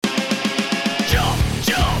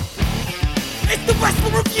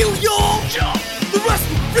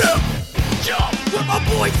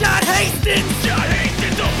Hastings! John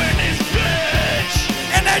Hastings up in this bitch!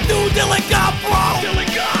 And that dude Dylan got, bro! Dylan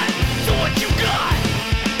got! So what you got?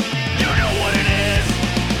 You know what it is!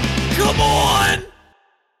 Come on!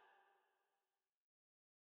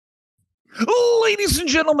 Ladies and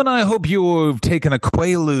gentlemen, I hope you've taken a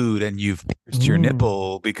Quaalude and you've pierced your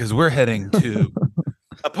nipple, because we're heading to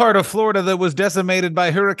a part of Florida that was decimated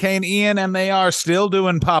by Hurricane Ian, and they are still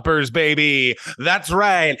doing poppers, baby. That's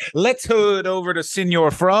right. Let's head over to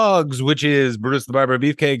Senor Frogs, which is Brutus the Barber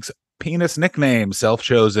Beefcake's penis nickname,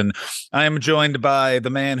 self-chosen. I am joined by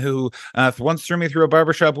the man who once threw me through a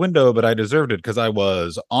barbershop window, but I deserved it because I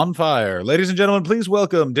was on fire. Ladies and gentlemen, please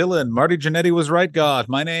welcome Dylan. Marty Jannetty was right, God.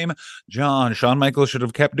 My name, John. Shawn Michaels should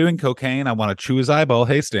have kept doing cocaine. I want to chew his eyeball.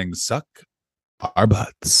 Hastings, suck our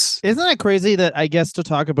butts. Isn't that crazy that I guess to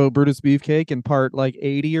talk about Brutus Beefcake in part like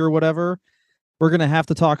 80 or whatever, we're going to have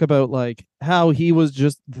to talk about like how he was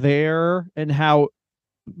just there and how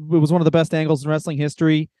it was one of the best angles in wrestling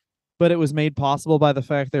history. But it was made possible by the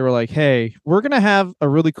fact they were like, hey, we're going to have a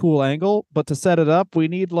really cool angle, but to set it up, we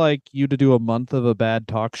need like you to do a month of a bad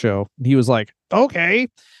talk show. And he was like, okay,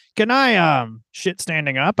 can I shit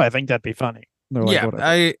standing up? I think that'd be funny. Like, yeah,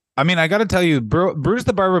 whatever. I mean, I got to tell you, Brutus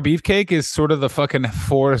the Barber Beefcake is sort of the fucking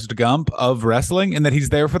Forrest Gump of wrestling in that he's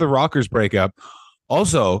there for the Rockers breakup.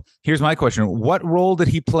 Also, here's my question. What role did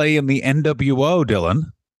he play in the NWO, Dylan?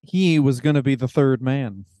 He was going to be the third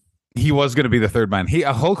man. He was going to be the third man.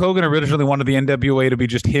 Hulk Hogan originally wanted the NWA to be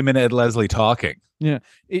just him and Ed Leslie talking. Yeah.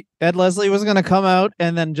 Ed Leslie was going to come out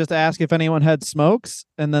and then just ask if anyone had smokes.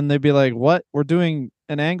 And then they'd be like, what? We're doing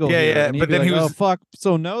an angle here. Yeah. And but then like, he was, oh, fuck.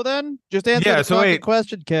 So no, then just answer the fucking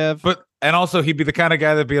question, Kev. And also he'd be the kind of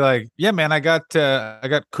guy that'd be like, yeah, man, I got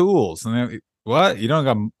cools. And then, what? You don't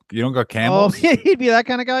got camels? Oh, he'd be that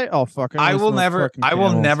kind of guy. Oh, fuck! I will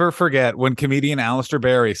never forget when comedian Alistair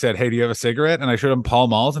Barry said, "Hey, do you have a cigarette?" And I showed him Pall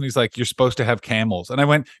Malls, and he's like, "You're supposed to have Camels." And I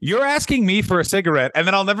went, "You're asking me for a cigarette?" And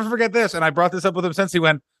then I'll never forget this. And I brought this up with him since. He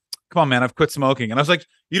went, "Come on, man, I've quit smoking." And I was like,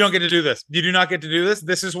 "You don't get to do this. You do not get to do this.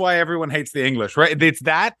 This is why everyone hates the English, right? It's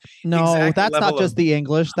that." No, that's not just the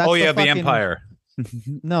English. That's the Empire.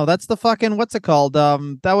 No, that's the fucking what's it called?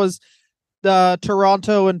 That was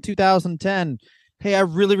Toronto in 2010. Hey, I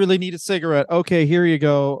really, really need a cigarette. Okay, here you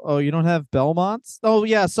go. Oh, you don't have Belmonts? Oh,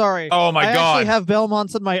 yeah, sorry. Oh, my God. I actually have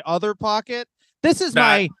Belmonts in my other pocket. This is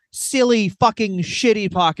my silly, fucking,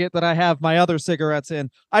 shitty pocket that I have my other cigarettes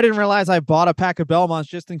in. I didn't realize I bought a pack of Belmonts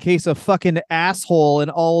just in case a fucking asshole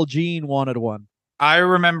in all Gene wanted one. I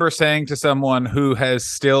remember saying to someone who has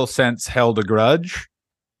still since held a grudge,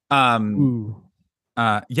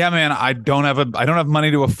 yeah, man, I don't have money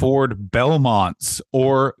to afford Belmonts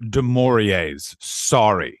or De Mauriers.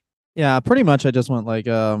 Sorry. Yeah, pretty much. I just went like,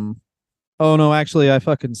 oh no, actually, I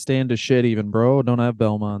fucking stand to shit even, bro. Don't have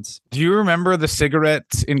Belmonts. Do you remember the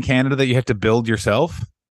cigarettes in Canada that you had to build yourself?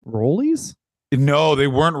 Rollies? No, they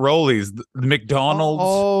weren't Rollies. The McDonald's.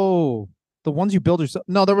 Oh, the ones you build yourself.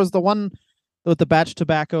 No, there was the one with the batch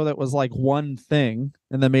tobacco that was like one thing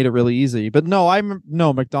and that made it really easy. But no,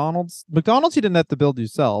 McDonald's you didn't have to build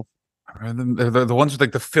yourself. They're the ones with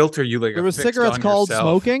like the filter you like. There was cigarettes called yourself.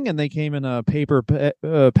 Smoking, and they came in a paper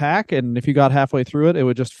pack, and if you got halfway through it, it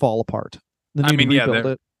would just fall apart. Then you'd rebuild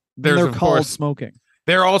it. They're called Smoking.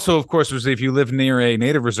 There also, of course, was if you live near a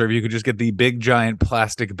native reserve, you could just get the big giant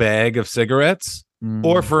plastic bag of cigarettes.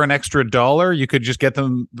 Or for an extra $1, you could just get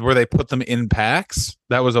them where they put them in packs.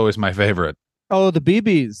 That was always my favorite. Oh, the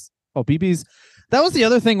BBs. Oh, BBs. That was the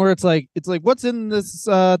other thing where it's like, what's in this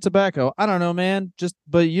tobacco? I don't know, man.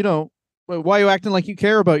 But you don't. Why are you acting like you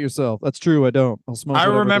care about yourself? That's true. I don't. I'll smoke. I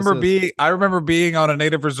remember being on a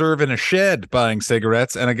native reserve in a shed buying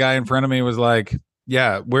cigarettes, and a guy in front of me was like,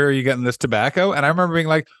 "Yeah, where are you getting this tobacco?" And I remember being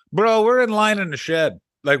like, "Bro, we're in line in the shed.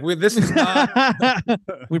 Like, this is not."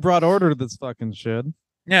 We brought order to this fucking shed.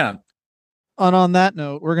 Yeah. And on that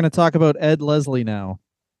note, we're going to talk about Ed Leslie now.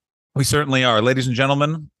 We certainly are, ladies and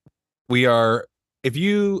gentlemen. We are.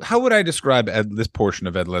 How would I describe this portion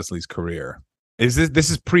of Ed Leslie's career? This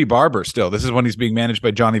is pre-barber still. This is when he's being managed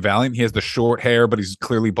by Johnny Valiant. He has the short hair, but he's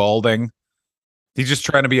clearly balding. He's just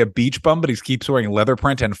trying to be a beach bum, but he keeps wearing leather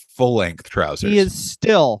print and full-length trousers. He is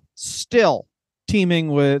still teaming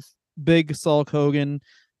with Big Sulk Hogan.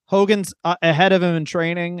 Hogan's ahead of him in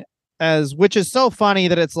training, which is so funny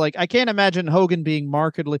that it's like, I can't imagine Hogan being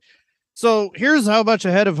markedly. So here's how much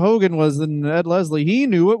ahead of Hogan was than Ed Leslie. He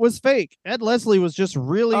knew it was fake. Ed Leslie was just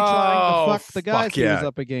really trying to fuck the guys he was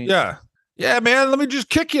up against. Yeah. Yeah, man, let me just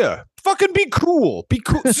kick you. Fucking be cool. Be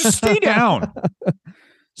cool. Just stay down.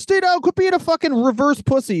 Stay down. Quit being a fucking reverse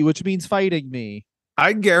pussy, which means fighting me.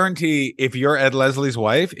 I guarantee if you're Ed Leslie's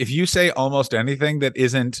wife, if you say almost anything that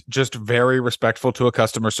isn't just very respectful to a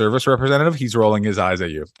customer service representative, he's rolling his eyes at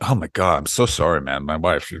you. Oh my God, I'm so sorry, man. My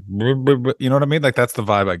wife, you know what I mean? Like that's the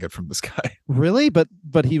vibe I get from this guy. Really? But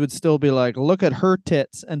he would still be like, look at her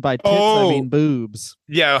tits. And by tits, I mean boobs.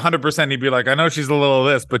 Yeah, 100%. He'd be like, I know she's a little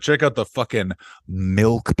of this, but check out the fucking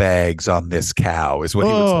milk bags on this cow is what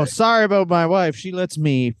he would say. Oh, sorry about my wife. She lets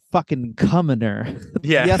me fucking come in her.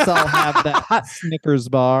 Yeah. Yes, I'll have that Snickers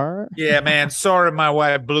bar. Yeah, man. Sorry, my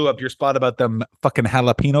wife blew up your spot about them fucking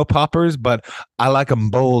jalapeno poppers, but I like them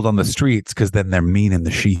bold on the streets because then they're mean in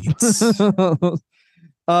the sheets.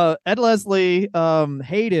 Ed Leslie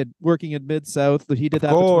hated working in Mid-South. He did that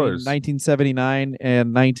between 1979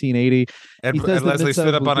 and 1980. Ed Leslie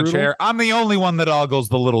stood up on a chair. I'm the only one that ogles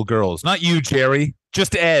the little girls. Not you, Jerry.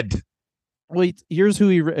 Just Ed. Well, here's who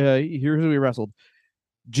he wrestled.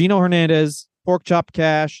 Gino Hernandez, Pork Chop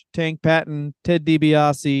Cash, Tank Patton, Ted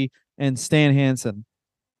DiBiase, and Stan Hansen.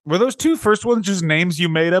 Were those two first ones just names you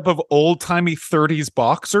made up of old-timey 30s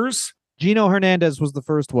boxers? Gino Hernandez was the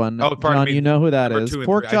first one. Oh, pardon John, me. you know who that Number is. 2 and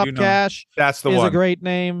Pork 3. Chop Cash That's the is one. a great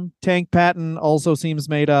name. Tank Patton also seems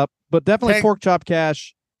made up, but definitely Pork Chop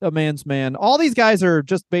Cash, a man's man. All these guys are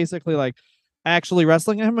just basically like actually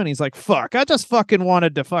wrestling him, and he's like, fuck, I just fucking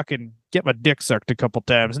wanted to fucking get my dick sucked a couple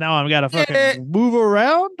times. Now I'm gotta fucking move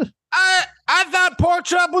around. I thought pork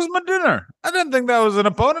chop was my dinner. I didn't think that was an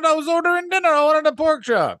opponent. I was ordering dinner. I wanted a pork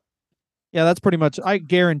chop. Yeah, that's pretty much. I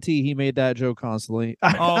guarantee he made that joke constantly.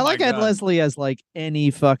 I like Ed Leslie as like any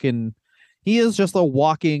fucking. He is just a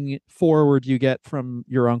walking forward you get from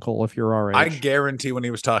your uncle if you're our age. I guarantee when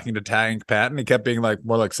he was talking to Tank Patton, he kept being like,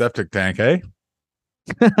 more like septic tank, eh?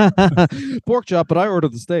 Pork chop, but I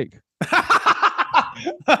ordered the steak.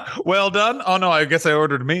 Well done. Oh no, I guess I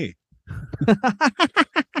ordered me.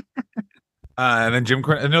 And then Jim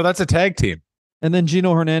Cornette. No, that's a tag team. And then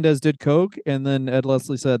Gino Hernandez did coke, and then Ed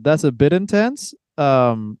Leslie said, "That's a bit intense.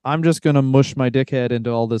 I'm just gonna mush my dickhead into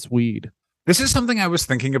all this weed." This is something I was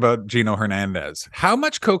thinking about Gino Hernandez. How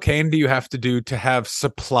much cocaine do you have to do to have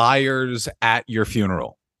suppliers at your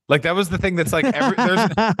funeral? Like that was the thing that's like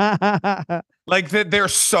like they're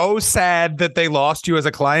so sad that they lost you as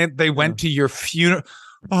a client. They went to your funeral.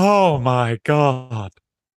 Oh my God.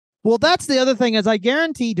 Well, that's the other thing is I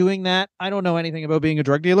guarantee doing that. I don't know anything about being a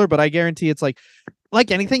drug dealer, but I guarantee it's like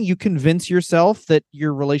anything, you convince yourself that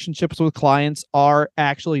your relationships with clients are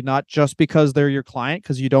actually not just because they're your client,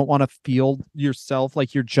 because you don't want to feel yourself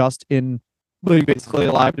like you're just basically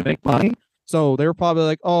alive to make money. So they're probably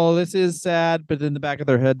like, oh, this is sad. But in the back of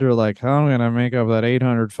their head, they're like, how am I going to make up that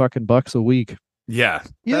 800 fucking bucks a week? Yeah.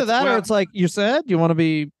 Either that or it's like, you said, do you want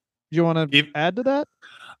to add to that?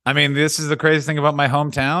 I mean, this is the craziest thing about my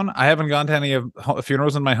hometown. I haven't gone to any of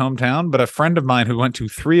funerals in my hometown, but a friend of mine who went to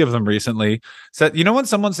 3 of them recently said, you know, when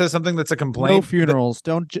someone says something that's a complaint, no funerals.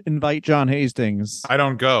 Don't invite John Hastings. I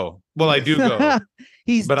don't go. Well, I do go.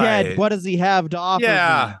 He's dead. What does he have to offer?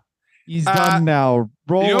 Yeah. Me? He's done now.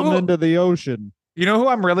 Roll him into the ocean. You know who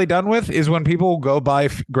I'm really done with is when people go by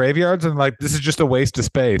graveyards and like, this is just a waste of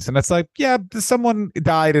space. And it's like, yeah, someone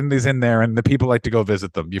died and is in there and the people like to go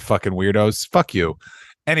visit them. You fucking weirdos. Fuck you.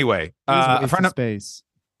 Anyway, a friend of space.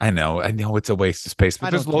 I know it's a waste of space,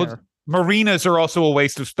 but there's loads. Marinas are also a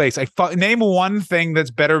waste of space. Name one thing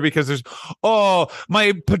that's better because there's,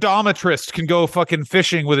 my podometrist can go fucking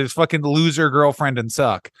fishing with his fucking loser girlfriend and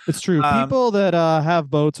suck. It's true. People that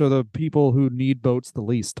have boats are the people who need boats the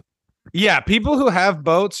least. Yeah, people who have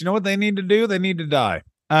boats, you know what they need to do? They need to die.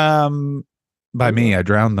 By me, I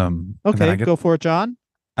drown them. Okay, go for it, John.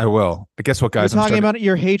 I will. I guess what, guys? You're talking about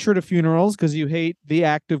your hatred of funerals because you hate the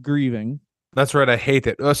act of grieving. That's right. I hate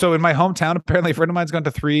it. So in my hometown, apparently a friend of mine's gone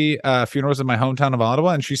to 3 funerals in my hometown of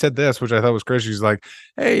Ottawa. And she said this, which I thought was crazy. She's like,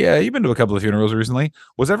 hey, you've been to a couple of funerals recently.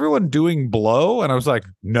 Was everyone doing blow? And I was like,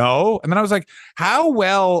 no. And then I was like, how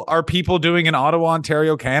well are people doing in Ottawa,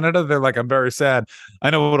 Ontario, Canada? They're like, I'm very sad. I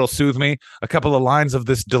know what'll soothe me. A couple of lines of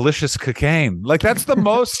this delicious cocaine. Like that's the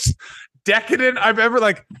most decadent I've ever,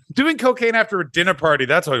 like, doing cocaine after a dinner party.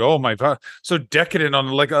 That's like, oh my God, so decadent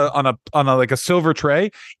on like a silver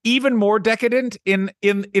tray. Even more decadent in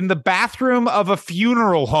the bathroom of a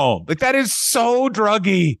funeral home. Like that is so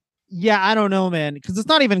druggy. Yeah, I don't know, man, because it's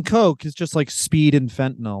not even coke. It's just like speed and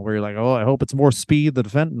fentanyl, where you're like, oh, I hope it's more speed than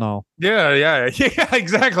fentanyl. Yeah,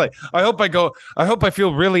 exactly. I hope I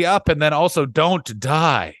feel really up and then also don't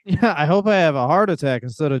die. Yeah, I hope I have a heart attack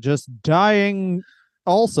instead of just dying.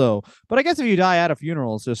 Also, but I guess if you die at a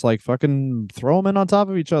funeral, it's just like fucking throw them in on top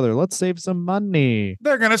of each other. Let's save some money.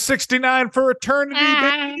 They're gonna 69 for eternity.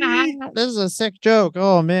 Baby. This is a sick joke.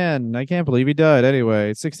 Oh man, I can't believe he died.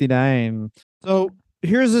 Anyway, 69. So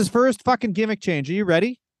here's his first fucking gimmick change. Are you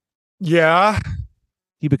ready? Yeah.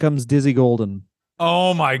 He becomes Dizzy Golden.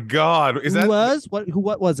 Oh my God.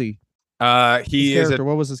 What was he? He His is character.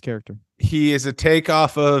 What was his character? he is a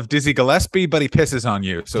takeoff of Dizzy Gillespie, but he pisses on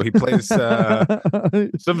you. So he plays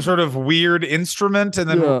some sort of weird instrument, and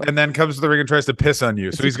then comes to the ring and tries to piss on you.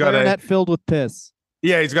 It's so he's a got clarinet filled with piss.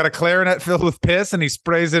 he's got a clarinet filled with piss, and he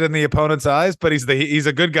sprays it in the opponent's eyes. But he's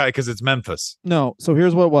a good guy because it's Memphis. No, so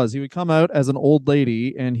here's what it was. He would come out as an old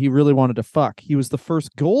lady, and he really wanted to fuck. He was the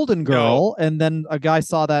first golden girl, and then a guy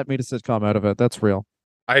saw that, made a sitcom out of it. That's real.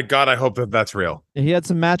 I hope that's real. He had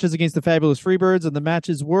some matches against the Fabulous Freebirds, and the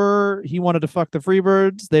matches were he wanted to fuck the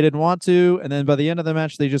Freebirds. They didn't want to, and then by the end of the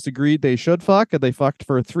match, they just agreed they should fuck, and they fucked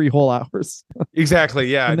for 3 whole hours. Exactly,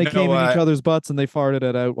 yeah. And they came in each other's butts, and they farted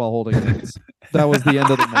it out while holding hands. That was the end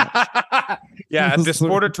of the match. Yeah, at the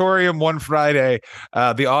Sportatorium one Friday,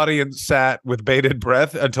 the audience sat with bated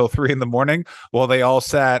breath until 3 a.m. while they all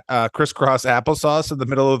sat crisscross applesauce in the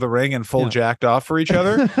middle of the ring and full jacked off for each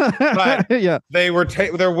other. But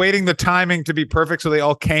they're waiting the timing to be perfect, so they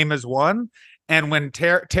all came as one. And when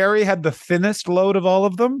Terry had the thinnest load of all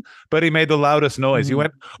of them, but he made the loudest noise. He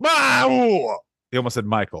went, "Wow!" He almost said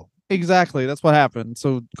Michael. Exactly. That's what happened.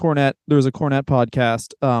 So there was a Cornette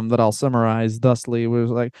podcast that I'll summarize thusly. It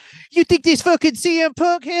was like, you think this fucking CM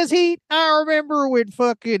Punk has heat? I remember when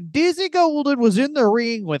fucking Dizzy Golden was in the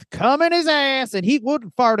ring with cum in his ass and he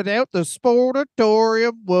wouldn't fart it out. The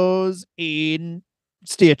Sportatorium was in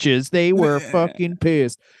stitches. They were fucking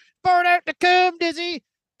pissed. Fart out the cum, Dizzy.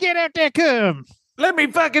 Get out that cum. Let me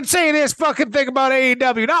fucking say this fucking thing about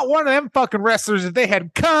AEW. Not one of them fucking wrestlers, if they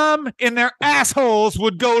had cum in their assholes,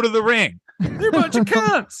 would go to the ring. They're a bunch of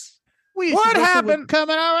cunts. What happened?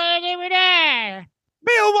 Coming over every day.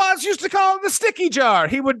 Bill Watts used to call it the sticky jar.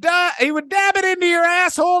 He would dab it into your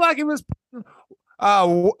asshole like it was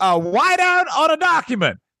whiteout on a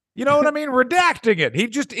document. You know what I mean? Redacting it.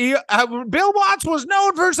 Bill Watts was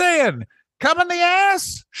known for saying, "Come in the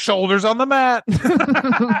ass, shoulders on the mat."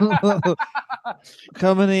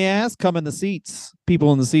 Come in the ass, come in the seats.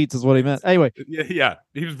 People in the seats is what he meant. Anyway. Yeah.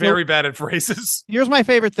 He was very bad at phrases. Here's my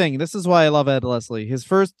favorite thing. This is why I love Ed Leslie.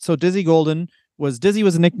 Dizzy Golden Dizzy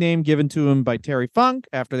was a nickname given to him by Terry Funk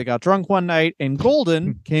after they got drunk one night, and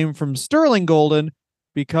Golden came from Sterling Golden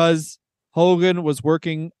because Hogan was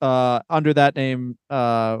working under that name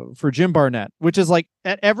for Jim Barnett, which is like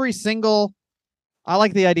at every single. I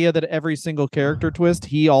like the idea that every single character twist,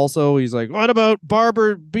 he's like, what about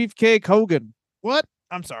Barber Beefcake Hogan? What?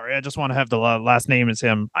 I'm sorry. I just want to have the last name as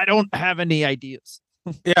him. I don't have any ideas.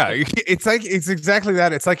 Yeah, it's exactly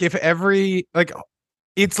that. It's like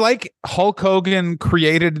it's like Hulk Hogan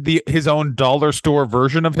created his own dollar store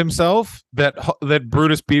version of himself that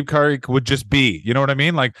Brutus Beefcake would just be. You know what I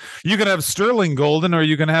mean? Like you can have Sterling Golden, or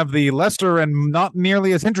you can have the lesser and not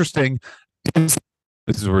nearly as interesting. This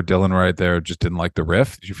is where Dylan right there just didn't like the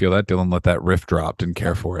riff. Did you feel that? Dylan let that riff drop, didn't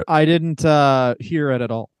care for it. I didn't hear it at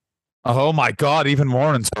all. Oh my God, even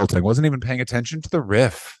more insulting. Wasn't even paying attention to the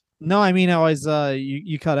riff. No, I mean, I was,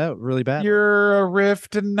 you cut out really bad. You're a riff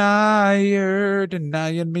denier,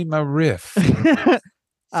 denying me my riff. First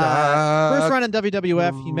run in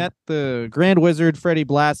WWF, he met the Grand Wizard, Freddie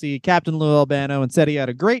Blassie, Captain Lou Albano, and said he had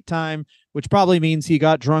a great time, which probably means he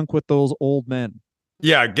got drunk with those old men.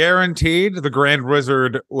 Yeah, guaranteed. The Grand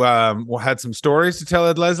Wizard had some stories to tell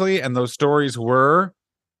Ed Leslie, and those stories were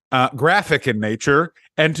graphic in nature,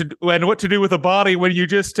 and what to do with a body when you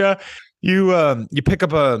just you pick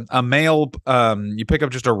up a male, you pick up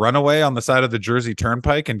just a runaway on the side of the Jersey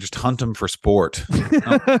Turnpike and just hunt him for sport.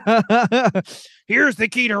 Here's the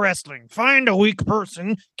key to wrestling: find a weak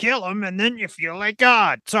person, kill him, and then you feel like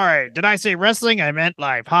God. Sorry, did I say wrestling? I meant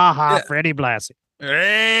life. Ha ha, yeah. Freddie Blassie.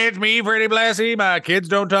 Hey, it's me, Freddie Blassie. My kids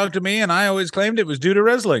don't talk to me, and I always claimed it was due to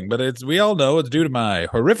wrestling, but we all know it's due to my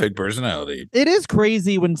horrific personality. It is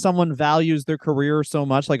crazy when someone values their career so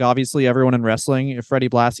much. Like, obviously, everyone in wrestling, if Freddie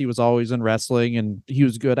Blassie was always in wrestling and he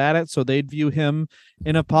was good at it, so they'd view him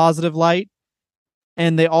in a positive light.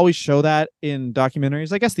 And they always show that in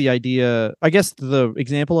documentaries. I guess the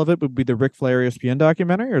example of it would be the Ric Flair ESPN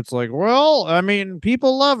documentary. It's like, well, I mean,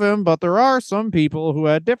 people love him, but there are some people who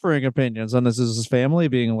had differing opinions. And this is his family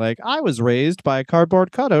being like, I was raised by a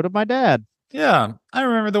cardboard cutout of my dad. Yeah, I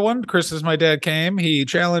remember the one Christmas my dad came. He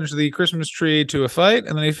challenged the Christmas tree to a fight,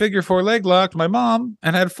 and then he figure four leg locked my mom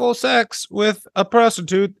and had full sex with a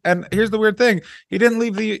prostitute. And here's the weird thing: he didn't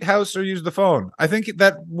leave the house or use the phone. I think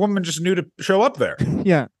that woman just knew to show up there.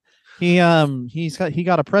 Yeah, he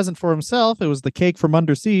got a present for himself. It was the cake from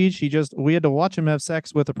Under Siege. We had to watch him have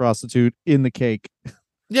sex with a prostitute in the cake.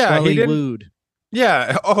 Yeah, he wooed.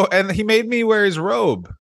 Yeah. Oh, and he made me wear his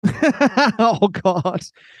robe. Oh God.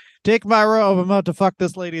 Take my robe. I'm about to fuck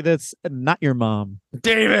this lady that's not your mom.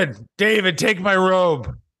 David, take my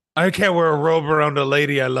robe. I can't wear a robe around a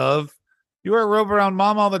lady I love. You wear a robe around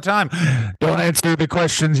mom all the time. Don't answer the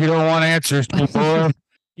questions you don't want answers to, boy.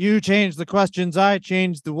 You changed the questions. I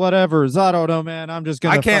changed the whatevers. I don't know, man. I'm just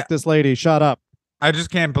going to fuck this lady. Shut up. I just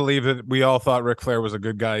can't believe that we all thought Ric Flair was a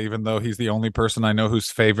good guy, even though he's the only person I know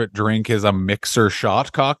whose favorite drink is a mixer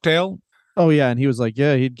shot cocktail. Oh, yeah. And he was like,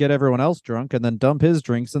 yeah, he'd get everyone else drunk and then dump his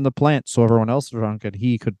drinks in the plant so everyone else drunk and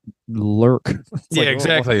he could lurk. Yeah, like,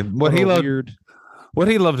 exactly. What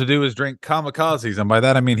he loved to do is drink kamikazes. And by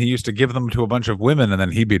that, I mean he used to give them to a bunch of women and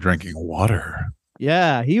then he'd be drinking water.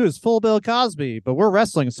 Yeah, he was full Bill Cosby, but we're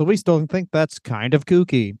wrestling, so we still think that's kind of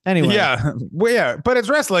kooky. Anyway. Yeah, well, yeah, but it's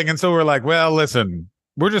wrestling. And so we're like, well, listen,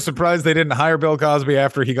 we're just surprised they didn't hire Bill Cosby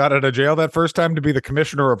after he got out of jail that first time to be the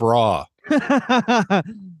commissioner of Raw.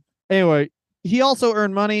 Anyway, he also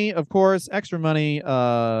earned money, of course, extra money.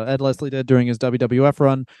 Ed Leslie did during his WWF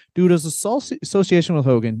run. Due to his association with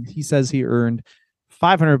Hogan, he says he earned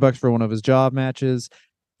 $500 for one of his job matches.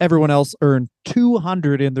 Everyone else earned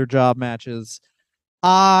 $200 in their job matches.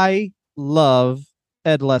 I love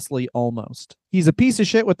Ed Leslie almost. He's a piece of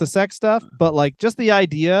shit with the sex stuff, but like just the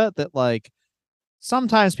idea that like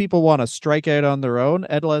sometimes people want to strike out on their own.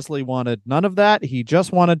 Ed Leslie wanted none of that. He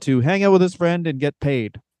just wanted to hang out with his friend and get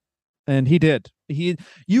paid. And he did.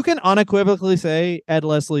 You can unequivocally say Ed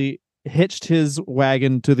Leslie hitched his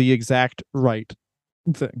wagon to the exact right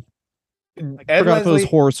thing. I forgot if it was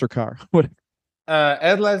horse or car.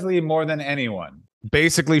 Ed Leslie, more than anyone,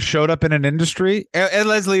 basically showed up in an industry. Ed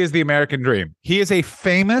Leslie is the American dream. He is a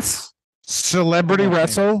famous celebrity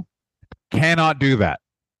wrestler. Cannot do that.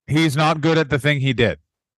 He's not good at the thing he did.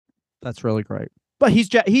 That's really great. But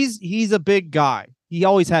he's a big guy. He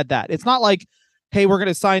always had that. It's not like, hey, we're going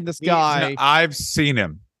to sign this guy. I've seen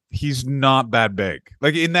him. He's not that big.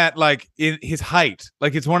 Like in that, like in his height.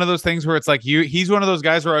 Like it's one of those things where it's like he's one of those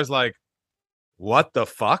guys where I was like, what the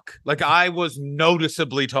fuck? Like I was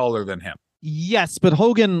noticeably taller than him. Yes, but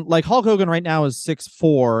Hogan, like Hulk Hogan right now is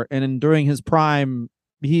 6'4", and during his prime,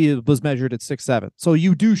 he was measured at 6'7". So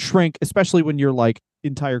you do shrink, especially when your like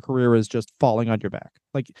entire career is just falling on your back.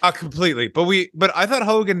 Like completely. But I thought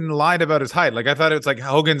Hogan lied about his height. Like I thought it's like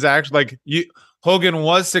Hogan's actually like Hogan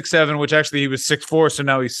was 6'7", which actually he was 6'4", so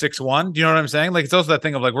now he's 6'1". Do you know what I'm saying? Like it's also that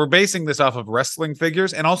thing of like we're basing this off of wrestling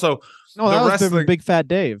figures, and also that was Big Fat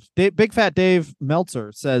Dave. Big Fat Dave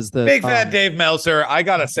Meltzer says that. Big Fat Dave Meltzer. I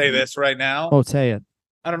gotta say this right now. Oh, say it.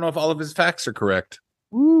 I don't know if all of his facts are correct.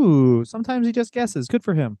 Ooh, sometimes he just guesses. Good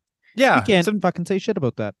for him. Yeah, he can't fucking say shit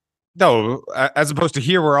about that. No, as opposed to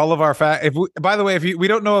here, where all of our facts. By the way, if we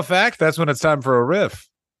don't know a fact, that's when it's time for a riff.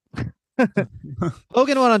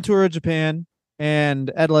 Hogan went on tour of Japan.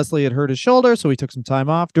 And Ed Leslie had hurt his shoulder, so he took some time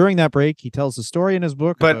off. During that break, he tells a story in his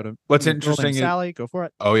book about him. What's interesting is Sally, go for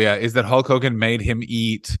it. Oh yeah, is that Hulk Hogan made him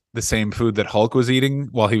eat the same food that Hulk was eating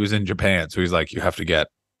while he was in Japan. So he's like, you have to get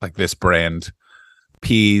like this brand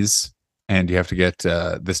peas, and you have to get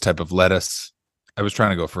this type of lettuce. I was trying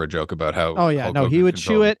to go for a joke about how. Oh yeah, Hulk Hogan would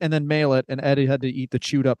chew it and then mail it, and Eddie had to eat the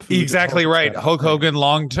chewed up food. Exactly right. Hulk Hogan,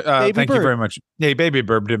 thank you very much. Hey, baby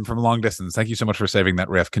burped him from long distance. Thank you so much for saving that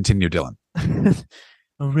riff. Continue, Dylan.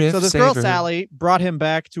 So this girl Sally brought him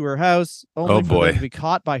back to her house, only for him to be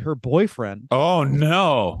caught by her boyfriend. Oh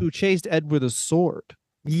no! Who chased Ed with a sword?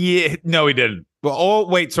 Yeah, no, he didn't. Well, oh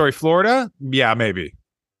wait, sorry, Florida? Yeah, maybe.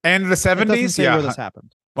 And the 70s? Yeah, where this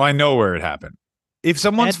happened. Well, I know where it happened. If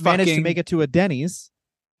someone's Ed managed to make it to a Denny's.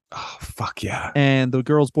 Oh, fuck yeah. And the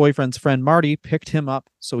girl's boyfriend's friend Marty picked him up,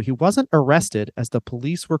 so he wasn't arrested as the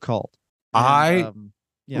police were called. And,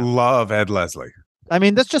 I love Ed Leslie. I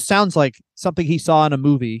mean, this just sounds like something he saw in a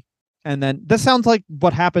movie. And then this sounds like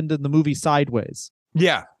what happened in the movie Sideways.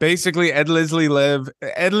 Yeah, basically Ed Leslie lived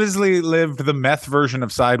the meth version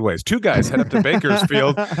of Sideways. Two guys head up to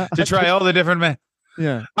Bakersfield to try all the different meth.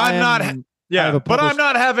 Yeah. I'm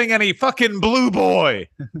not having any fucking Blue Boy.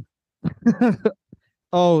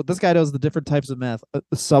 Oh, this guy knows the different types of meth.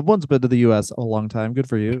 Someone's been to the U.S. a long time. Good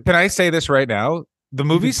for you. Can I say this right now? The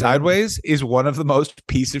movie Sideways is one of the most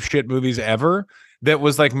piece of shit movies ever that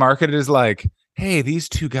was like marketed as like, hey, these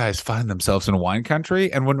two guys find themselves in wine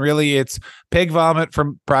country. And when really it's pig vomit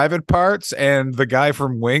from private parts and the guy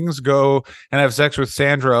from Wings go and have sex with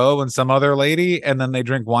Sandra Oh and some other lady. And then they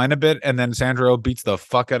drink wine a bit. And then Sandra Oh beats the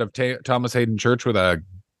fuck out of Thomas Hayden Church with a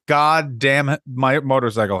goddamn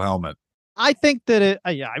motorcycle helmet. I think that it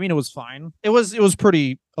was fine. It was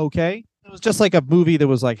pretty okay. It was just like a movie that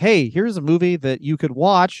was like, hey, here's a movie that you could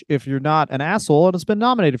watch if you're not an asshole and it's been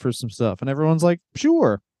nominated for some stuff. And everyone's like,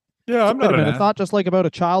 sure. Yeah, I'm Wait not a an minute, it's not just like about a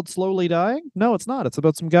child slowly dying. No, it's not. It's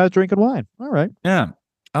about some guys drinking wine. All right. Yeah.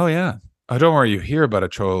 Oh yeah. Oh, don't worry. You hear about a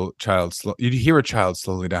child. You hear a child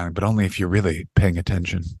slowly dying, but only if you're really paying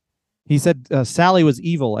attention. He said Sally was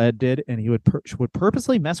evil. Ed did, and he would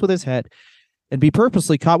purposely mess with his head and be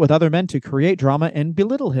purposely caught with other men to create drama and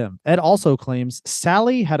belittle him. Ed also claims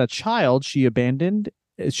Sally had a child she abandoned.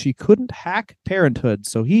 She couldn't hack parenthood,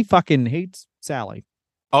 so he fucking hates Sally.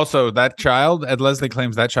 Also, that child, Ed Leslie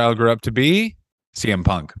claims that child grew up to be CM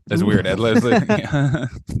Punk. That's weird. Ed Leslie.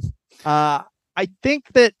 I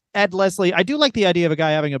think that Ed Leslie, I do like the idea of a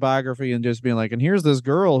guy having a biography and just being like, and here's this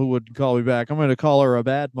girl who would call me back. I'm going to call her a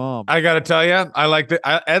bad mom. I got to tell you, I like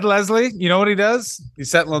Ed Leslie. You know what he does? He's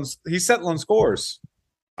settling scores.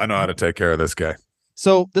 I know how to take care of this guy.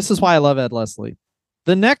 So this is why I love Ed Leslie.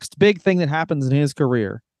 The next big thing that happens in his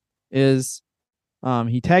career is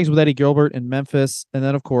he tags with Eddie Gilbert in Memphis. And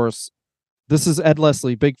then, of course, this is Ed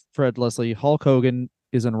Leslie, big Fred Leslie. Hulk Hogan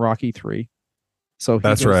is in Rocky 3. So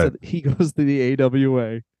that's right. He goes to the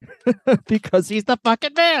AWA because he's the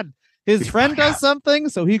fucking man. His friend does something,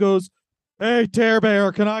 so he goes, "Hey, Tear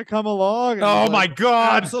Bear, can I come along?" And oh my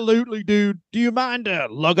God. Absolutely, dude. Do you mind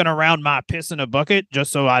lugging around my piss in a bucket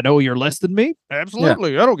just so I know you're listing me?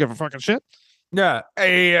 Absolutely. Yeah. I don't give a fucking shit. Yeah.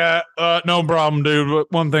 Hey, no problem, dude.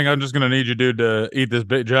 One thing, I'm just gonna need you, dude, to eat this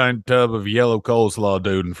big giant tub of yellow coleslaw,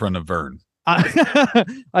 dude, in front of Vern.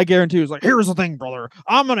 I guarantee it's like, here's the thing, brother.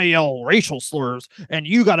 I'm gonna yell racial slurs, and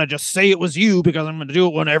you gotta just say it was you because I'm gonna do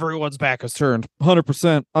it when everyone's back is turned.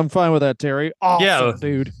 100%. I'm fine with that, Terry. Awesome, yeah,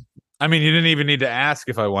 dude. I mean, you didn't even need to ask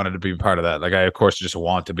if I wanted to be part of that. Like, I of course just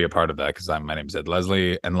want to be a part of that because my name's Ed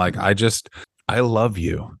Leslie, and like, I love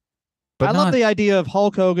you. But I love the idea of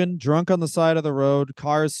Hulk Hogan drunk on the side of the road,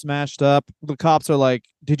 cars smashed up. The cops are like,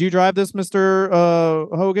 "Did you drive this, Mr.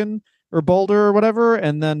 Hogan or Boulder or whatever?"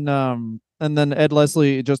 And then Ed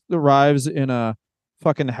Leslie just arrives in a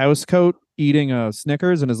fucking house coat eating a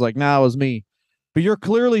Snickers and is like, "Nah, it was me. But you're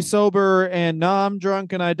clearly sober and nah, I'm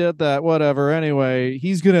drunk and I did that. Whatever. Anyway,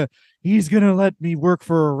 he's gonna let me work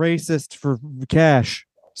for a racist for cash.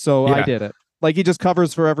 So yeah. I did it." Like, he just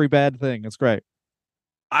covers for every bad thing. It's great.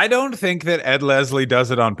 I don't think that Ed Leslie does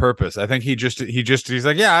it on purpose. I think he's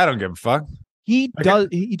like, yeah, I don't give a fuck. He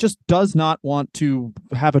just does not want to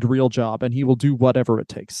have a real job, and he will do whatever it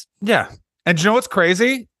takes. Yeah. And you know what's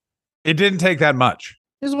crazy? It didn't take that much.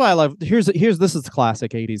 This is why I love this is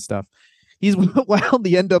classic 80s stuff. He's while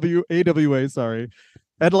the AWA, sorry.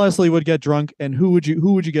 Ed Leslie would get drunk, and who would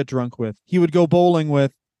you get drunk with? He would go bowling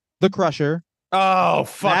with the Crusher. Oh,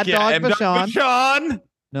 fuck yeah. Mad Dog Vachon.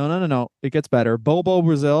 No. It gets better. Bobo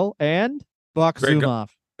Brazil and Buck Zumoff.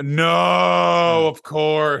 No, of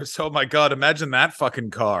course. Oh my God. Imagine that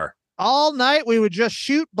fucking car. All night we would just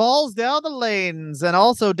shoot balls down the lanes and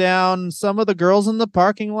also down some of the girls in the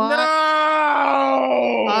parking lot.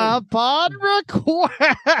 No! Upon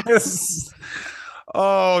request.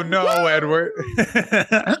 Oh no, Edward.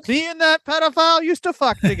 Me and that pedophile used to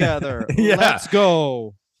fuck together. Yeah. Let's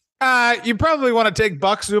go. You probably want to take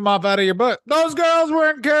Buck Zumoff out of your book. Those girls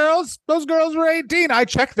weren't girls. Those girls were 18. I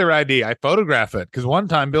checked their ID. I photograph it. Because one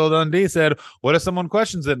time Bill Dundee said, "What if someone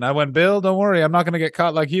questions it?" And I went, "Bill, don't worry. I'm not going to get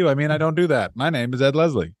caught like you. I mean, I don't do that. My name is Ed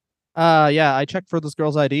Leslie." Yeah, I checked for this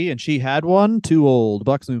girl's ID and she had one. Too old.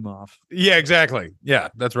 Buck Zumoff. Yeah, exactly. Yeah,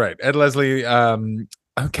 that's right. Ed Leslie. Can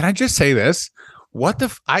I just say this?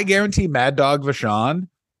 I guarantee Mad Dog Vachon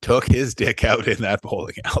took his dick out in that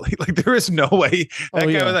bowling alley. Like, there is no way.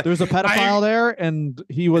 There's a pedophile there, and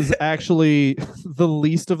he was actually the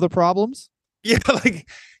least of the problems. Yeah,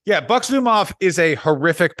 Buck Zumoff is a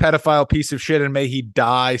horrific pedophile piece of shit, and may he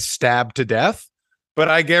die stabbed to death. But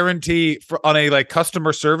I guarantee, on a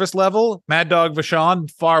customer service level, Mad Dog Vachon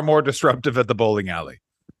far more disruptive at the bowling alley.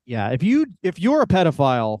 Yeah, if you're a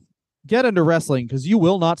pedophile, get into wrestling because you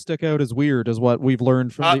will not stick out as weird as what we've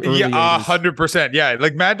learned from the early 80s. 100%. Yeah,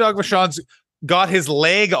 like Mad Dog Vachon's got his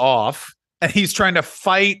leg off and he's trying to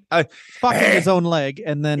fight fucking his own leg,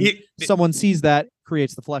 and then someone sees that,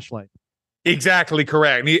 creates the fleshlight. Exactly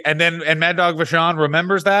correct. And Mad Dog Vachon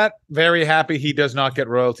remembers that. Very happy he does not get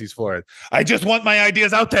royalties for it. I just want my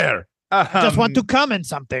ideas out there. Just want to comment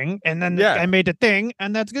something, and then I made a thing,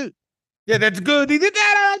 and that's good. Yeah, that's good. He did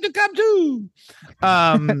that. I have to come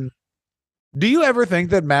too. Do you ever think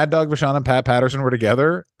that Mad Dog Vachon and Pat Patterson were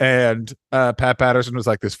together, and Pat Patterson was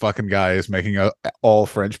like, "This fucking guy is making all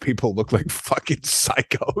French people look like fucking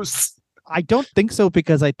psychos"? I don't think so,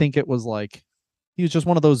 because I think it was like he was just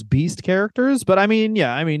one of those beast characters. But I mean,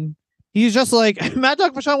 he's just like Mad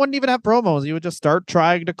Dog Vachon wouldn't even have promos. He would just start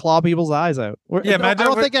trying to claw people's eyes out. I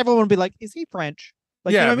don't think everyone would be like, "Is he French?"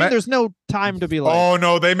 Like, you know what I mean? There's no time to be like, oh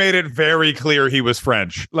no, they made it very clear he was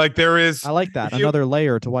French. Like there is. I like that. Another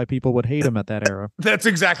layer to why people would hate him at that era. That's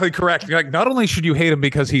exactly correct. Like, not only should you hate him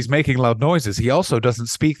because he's making loud noises, he also doesn't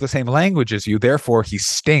speak the same language as you. Therefore, he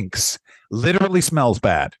stinks. Literally smells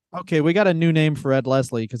bad. Okay, we got a new name for Ed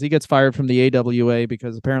Leslie because he gets fired from the AWA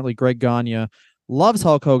because apparently Greg Gagne loves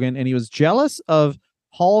Hulk Hogan and he was jealous of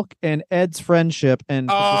Hulk and Ed's friendship. And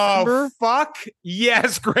fuck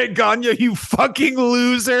yes, Greg Gagne, you fucking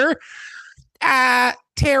loser.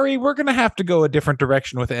 Terry, we're gonna have to go a different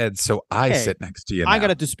direction with Ed, so I sit next to you now. I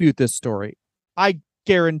gotta dispute this story. I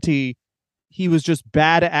guarantee he was just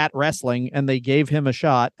bad at wrestling and they gave him a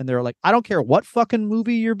shot and they're like, I don't care what fucking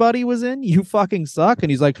movie your buddy was in, you fucking suck.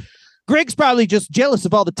 And he's like, Greg's probably just jealous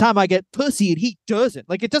of all the time I get pussy and he doesn't.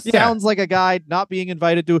 Like, it just sounds like a guy not being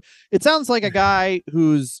invited to. It sounds like a guy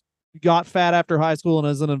who's got fat after high school and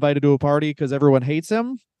isn't invited to a party because everyone hates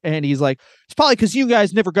him. And he's like, it's probably because you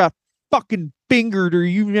guys never got fucking fingered or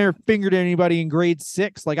you never fingered anybody in grade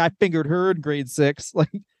 6. Like, I fingered her in grade 6.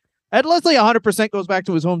 Like, Ed Leslie 100% goes back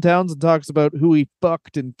to his hometowns and talks about who he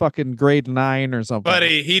fucked in fucking grade 9 or something.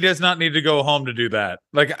 Buddy, he does not need to go home to do that.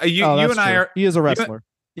 Like, you and I are. He is a wrestler.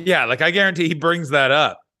 Yeah, like I guarantee he brings that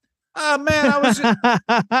up. Oh man, I was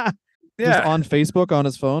just on Facebook on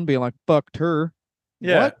his phone being like, fucked her.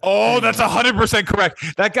 Yeah. What? Oh, that's 100%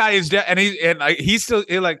 correct. That guy is dead, and he's still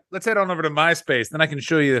like. Let's head on over to MySpace, then I can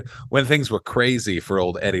show you when things were crazy for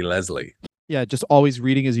old Eddie Leslie. Yeah, just always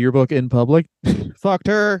reading his yearbook in public. Fucked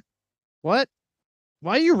her. What?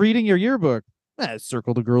 Why are you reading your yearbook?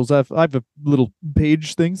 Circle the girls. I have a little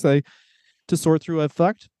page things to sort through. I've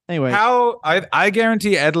fucked. Anyway, I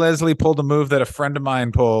guarantee Ed Leslie pulled a move that a friend of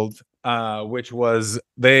mine pulled, which was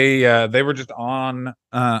they were just on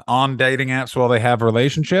dating apps while they have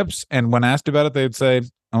relationships, and when asked about it, they'd say,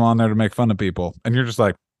 "I'm on there to make fun of people," and you're just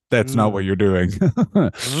like, "That's not what you're doing."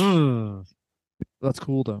 That's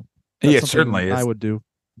cool though. Yeah, it certainly is. I would do.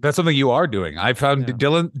 That's something you are doing. I found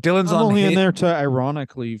Dylan's I'm on only in there to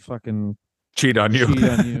ironically fucking cheat on you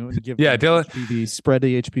and give Dylan HPV, spread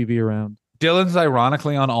the HPV around. Dylan's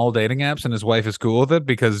ironically on all dating apps, and his wife is cool with it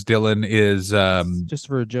because Dylan is just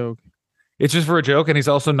for a joke. It's just for a joke, and he's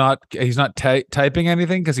also not typing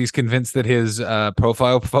anything because he's convinced that his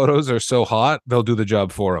profile photos are so hot they'll do the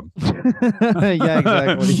job for him. Yeah,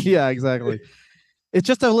 exactly. Yeah, exactly. It's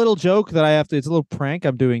just a little joke that I have to. It's a little prank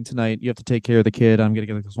I'm doing tonight. You have to take care of the kid. I'm gonna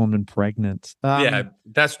get this woman pregnant.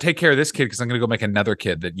 That's take care of this kid because I'm gonna go make another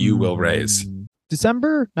kid that you will raise.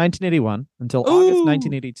 December 1981 until August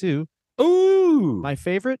 1982. Ooh, my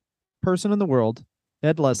favorite person in the world,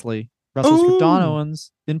 Ed Leslie, wrestles for Don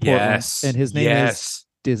Owens in Portland, and his name is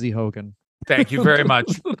Dizzy Hogan. Thank you very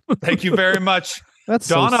much. Thank you very much. That's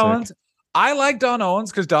Don so Owens. Sick. I like Don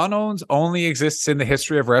Owens because Don Owens only exists in the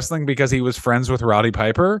history of wrestling because he was friends with Roddy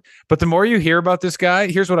Piper. But the more you hear about this guy,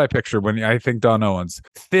 here's what I picture when I think Don Owens: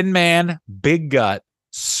 thin man, big gut,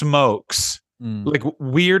 smokes. Like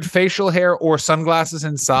weird facial hair or sunglasses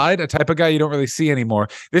inside, a type of guy you don't really see anymore.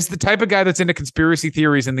 This is the type of guy that's into conspiracy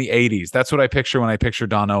theories in the 80s. That's what I picture when I picture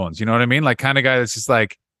Don Owens. You know what I mean? Like kind of guy that's just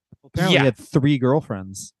like, apparently he had 3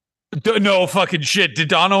 girlfriends. No fucking shit. Did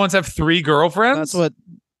Don Owens have 3 girlfriends? That's what.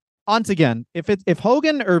 Once again, if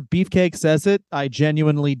Hogan or Beefcake says it, I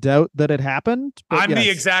genuinely doubt that it happened. I'm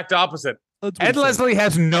the exact opposite. Ed Leslie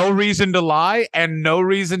has no reason to lie and no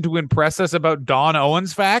reason to impress us about Don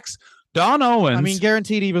Owens facts. Don Owens. I mean,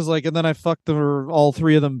 guaranteed he was like, and then I fucked all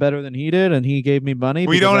 3 of them better than he did, and he gave me money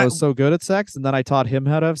because I was so good at sex, and then I taught him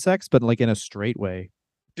how to have sex, but like in a straight way.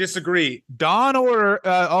 Disagree. Don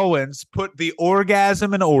Owens put the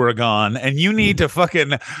orgasm in Oregon, and you need to fucking.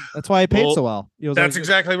 That's why I paid so well. That's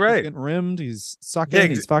exactly right. He's getting rimmed. He's sucking.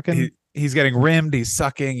 He's fucking. He's getting rimmed. He's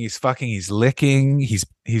sucking. He's fucking. He's licking.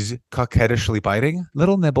 He's coquettishly biting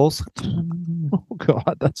little nibbles. Oh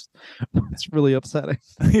God, that's really upsetting,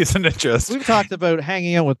 isn't it? Just we've talked about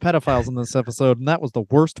hanging out with pedophiles in this episode, and that was the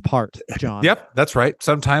worst part, John. Yep, that's right.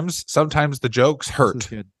 Sometimes the jokes hurt.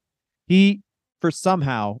 He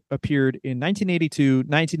somehow appeared in 1982,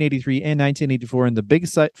 1983, and 1984 in the Big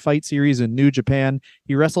Fight series in New Japan.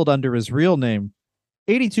 He wrestled under his real name.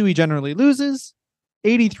 82, he generally loses.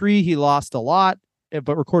 83, he lost a lot,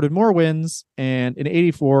 but recorded more wins. And in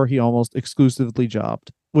 84, he almost exclusively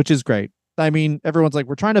jobbed, which is great. I mean, everyone's like,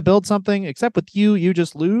 we're trying to build something, except with you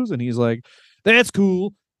just lose. And he's like, that's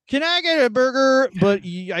cool. Can I get a burger? But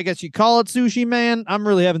I guess you call it sushi, man. I'm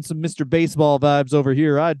really having some Mr. Baseball vibes over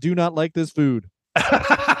here. I do not like this food.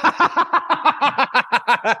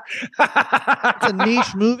 It's a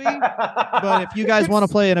niche movie, but if you guys want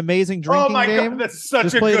to play an amazing drinking game, that's such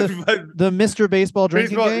just a play good. the Mr. Baseball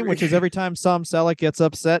drinking Baseball- game, which is every time Tom Selleck gets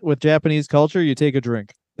upset with Japanese culture, you take a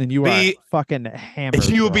drink. And you are fucking hammered.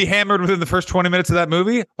 You will bro. be hammered within the first 20 minutes of that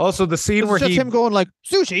movie. Also, the scene It's where just him going like,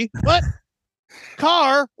 sushi, what?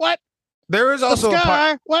 Car, what? there is also the a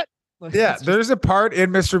part, sky, what? Like, yeah, it's just- there's a part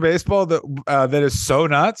in Mr. Baseball that that is so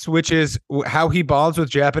nuts, which is how he bonds with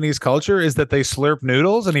Japanese culture is that they slurp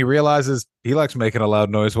noodles, and he realizes he likes making a loud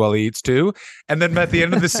noise while he eats too. And then at the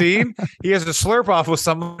end of the scene, he has to slurp off with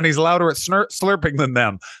someone, and he's louder at slurping than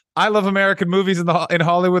them. I love American movies in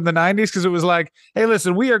Hollywood in the 90s because it was like, hey,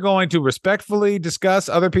 listen, we are going to respectfully discuss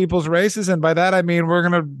other people's races, and by that I mean we're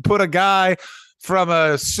going to put a guy from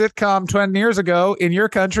a sitcom 20 years ago in your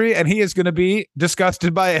country, and he is going to be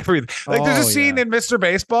disgusted by everything. Like there's a scene in Mr.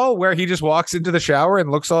 Baseball where he just walks into the shower and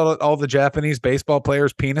looks at all the Japanese baseball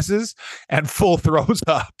players' penises and full throws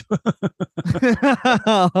up.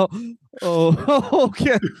 Oh,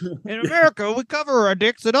 okay. In America, we cover our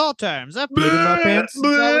dicks at all times. I've peed in my pants.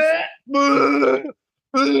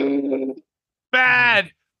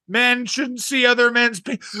 Bad. Men shouldn't see other men's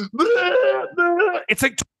It's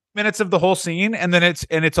like 20 minutes of the whole scene, and then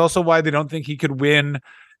it's also why they don't think he could win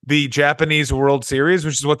the Japanese World Series,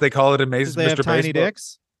 which is what they call it in Mr. They have tiny Baseball.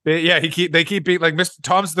 dicks. They keep being like Mr.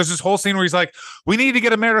 Tom's. There's this whole scene where he's like, we need to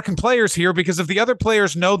get American players here because if the other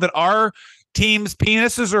players know that our team's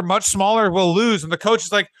penises are much smaller, we'll lose. And the coach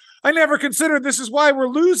is like, I never considered this is why we're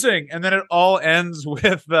losing. And then it all ends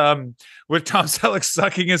with Tom Selleck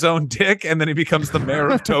sucking his own dick, and then he becomes the mayor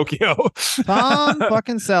of Tokyo. Tom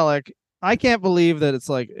fucking Selleck. I can't believe that it's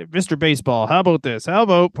like Mr. Baseball. How about this? How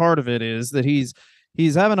about part of it is that he's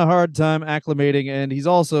having a hard time acclimating, and he's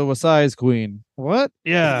also a size queen. What?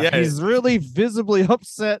 Yeah. He's really visibly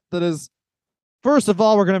upset that his. First of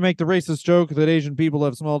all, we're going to make the racist joke that Asian people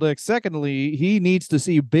have small dicks. Secondly, he needs to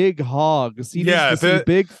see big hogs. He needs to see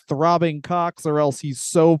big throbbing cocks, or else he's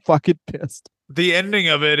so fucking pissed. The ending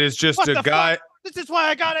of it is just a guy. This is why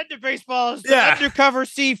I got into baseball. Is undercover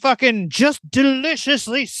see fucking just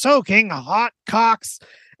deliciously soaking hot cocks,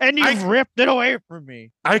 and you've ripped it away from me.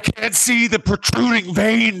 I can't see the protruding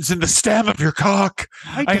veins in the stem of your cock.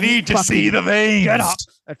 I need to see the veins. Get up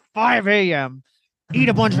at 5 a.m., eat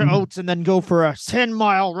a bunch of oats, and then go for a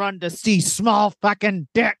 10-mile run to see small fucking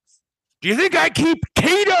dicks. Do you think I keep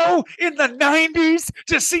keto in the 90s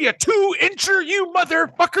to see a 2-incher, you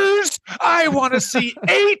motherfuckers? I want to see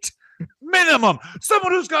 8 minimum.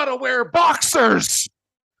 Someone who's got to wear boxers.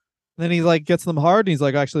 Then he like gets them hard, and he's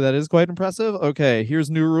like, actually, that is quite impressive. Okay, here's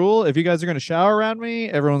new rule. If you guys are going to shower around me,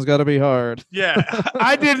 everyone's got to be hard. Yeah.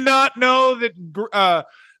 I did not know that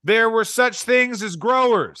there were such things as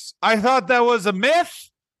growers. I thought that was a myth.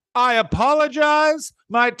 I apologize.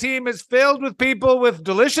 My team is filled with people with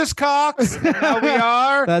delicious cocks. And now we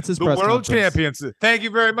are That's his the press world conference. champions. Thank you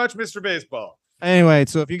very much, Mr. Baseball. Anyway,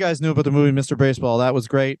 so if you guys knew about the movie Mr. Baseball, that was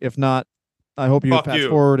great. If not, I hope you fast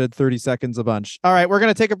forwarded 30 seconds a bunch. All right, we're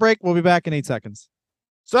going to take a break. We'll be back in 8 seconds.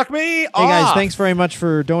 Suck me off. Hey guys, thanks very much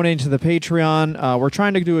for donating to the Patreon. We're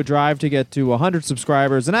trying to do a drive to get to 100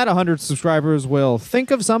 subscribers, and at 100 subscribers, we'll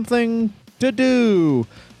think of something to do.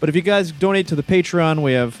 But if you guys donate to the Patreon,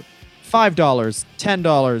 we have $5,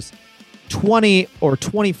 $10, $20, or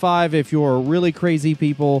 $25 if you're really crazy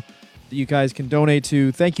people that you guys can donate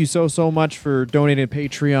to. Thank you so much for donating to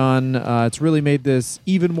Patreon. It's really made this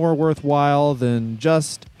even more worthwhile than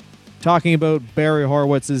just talking about Barry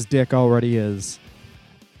Horowitz's dick already is.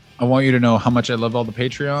 I want you to know how much I love all the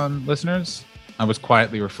Patreon listeners. I was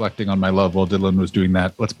quietly reflecting on my love while Dylan was doing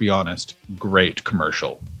that, let's be honest, great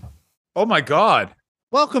commercial. Oh my God.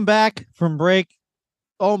 Welcome back from break.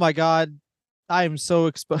 Oh my God. I am so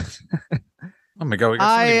exposed. Oh my God.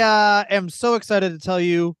 I am so excited to tell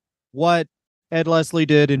you what Ed Leslie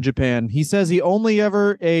did in Japan. He says he only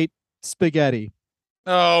ever ate spaghetti.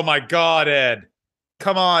 Oh my God, Ed.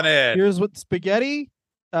 Come on, Ed. Here's what spaghetti,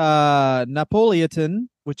 Napolitan,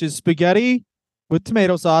 which is spaghetti with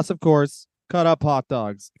tomato sauce, of course, cut up hot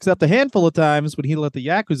dogs. Except a handful of times when he let the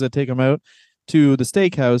Yakuza take him out to the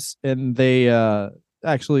steakhouse and they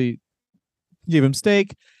actually gave him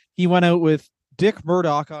steak, he went out with Dick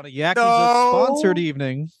Murdoch on a Yakuza-sponsored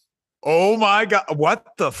evening. Oh my God. What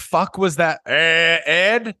the fuck was that?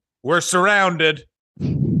 Ed, we're surrounded.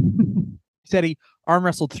 He said he arm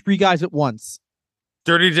wrestled 3 guys at once.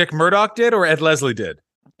 Dirty Dick Murdoch did or Ed Leslie did?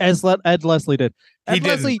 Ed Leslie did. Ed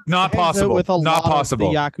Leslie not possible. With a not lot possible.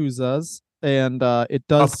 Of the Yakuzas, and it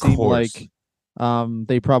does seem like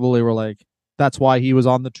they probably were like, that's why he was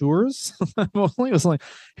on the tours. He was like,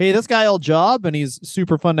 hey, this guy will job and he's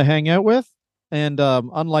super fun to hang out with. And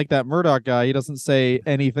unlike that Murdoch guy, he doesn't say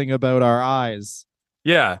anything about our eyes.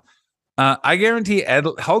 Yeah. I guarantee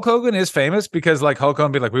Hulk Hogan is famous because like Hulk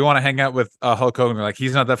Hogan be like, we want to hang out with Hulk Hogan. They're like,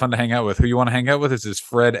 he's not that fun to hang out with. Who you want to hang out with is his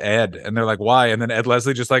Fred Ed. And they're like, why? And then Ed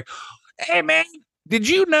Leslie just like, hey man, did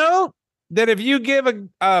you know that if you give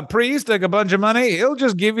a priest like a bunch of money, he'll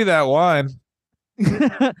just give you that wine?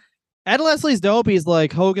 Ed Leslie's dope. He's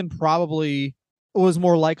like, Hogan probably was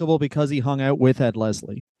more likable because he hung out with Ed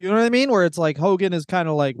Leslie. You know what I mean? Where it's like Hogan is kind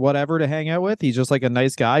of like whatever to hang out with. He's just like a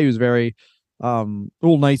nice guy who's very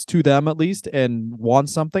nice to them at least and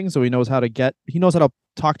wants something. So he knows how to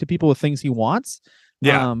talk to people with things he wants.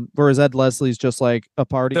 Yeah. Whereas Ed Leslie's just like a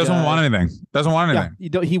party Doesn't guy. want anything.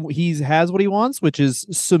 Yeah, he has what he wants, which is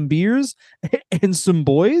some beers and some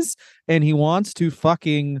boys, and he wants to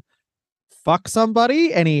fucking fuck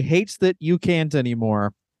somebody, and he hates that you can't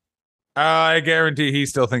anymore. I guarantee he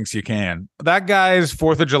still thinks you can. That guy's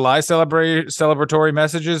 4th of July celebratory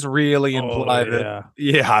messages really imply that.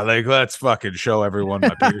 Yeah, like let's fucking show everyone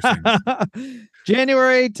my piercings.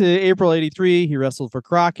 January to April 83, he wrestled for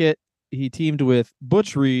Crockett. He teamed with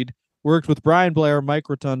Butch Reed, worked with Brian Blair, Mike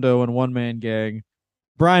Rotundo, and One Man Gang.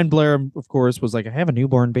 Brian Blair, of course, was like, I have a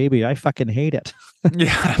newborn baby. I fucking hate it.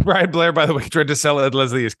 Yeah, Brian Blair, by the way, tried to sell Ed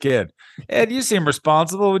Leslie his kid. Ed, you seem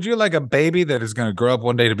responsible. Would you like a baby that is going to grow up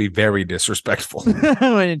one day to be very disrespectful?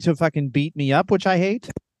 And to fucking beat me up, which I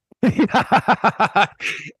hate.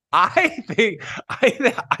 I think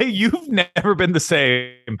you've never been the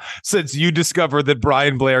same since you discovered that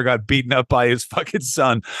Brian Blair got beaten up by his fucking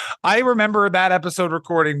son. I remember that episode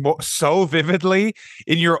recording so vividly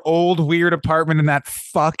in your old weird apartment in that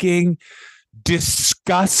fucking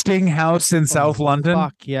disgusting house in South London.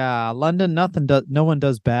 Fuck yeah, London. No one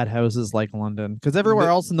does bad houses like London because everywhere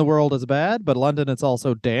else in the world is bad, but London it's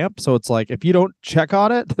also damp. So it's like if you don't check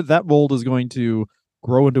on it, that mold is going to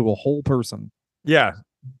grow into a whole person. Yeah.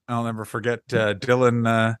 I'll never forget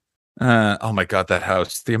Dylan. Oh my god, that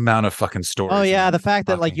house! The amount of fucking stories. Oh yeah, the fact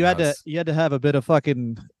that like you had to have a bit of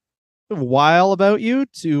fucking while about you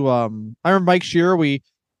to. I remember Mike Shearer.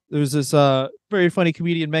 There was this very funny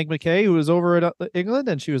comedian Meg McKay who was over at England,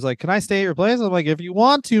 and she was like, "Can I stay at your place?" I'm like, "If you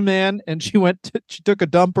want to, man." And she she took a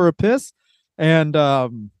dump or a piss, and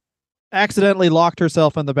accidentally locked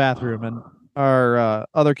herself in the bathroom, and our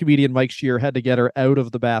other comedian Mike Shearer had to get her out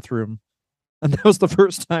of the bathroom. And that was the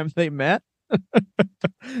first time they met.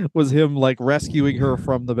 Was him like rescuing her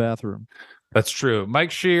from the bathroom. That's true.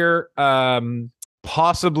 Mike Shear,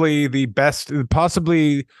 possibly the best, how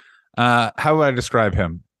would I describe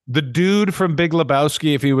him? The dude from Big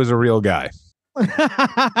Lebowski if he was a real guy.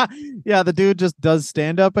 Yeah, the dude just does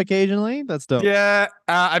stand up occasionally. That's dope. Yeah,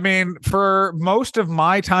 I mean, for most of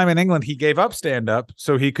my time in England, he gave up stand up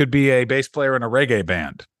so he could be a bass player in a reggae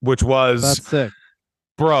band, which was that's sick,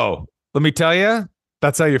 bro. Let me tell you,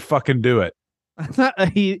 that's how you fucking do it.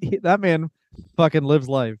 That man fucking lives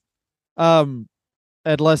life.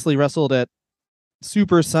 Ed Leslie wrestled at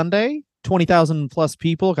Super Sunday, 20,000 plus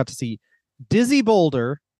people got to see Dizzy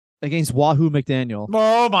Boulder against Wahoo McDaniel.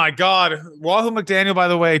 Oh my god, Wahoo McDaniel, by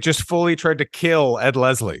the way, just fully tried to kill Ed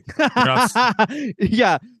Leslie.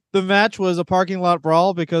 Yeah, the match was a parking lot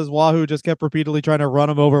brawl because Wahoo just kept repeatedly trying to run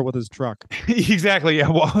him over with his truck. Exactly. Yeah.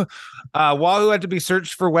 Wahoo had to be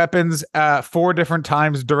searched for weapons 4 different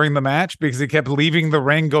times during the match because he kept leaving the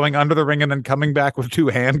ring, going under the ring, and then coming back with 2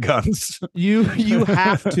 handguns. You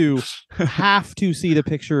have to see the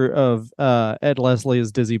picture of Ed Leslie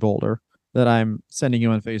as Dizzy Boulder that I'm sending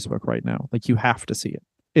you on Facebook right now. Like you have to see it.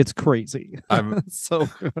 It's crazy. It's so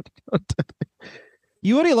good.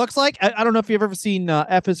 You know what he looks like? I don't know if you've ever seen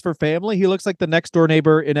F is for Family. He looks like the next door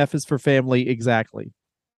neighbor in F is for Family exactly.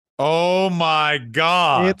 Oh my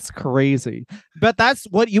god. It's crazy. But that's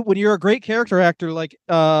what when you're a great character actor like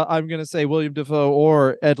I'm going to say William Dafoe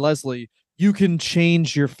or Ed Leslie, you can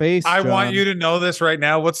change your face. I John. want you to know this right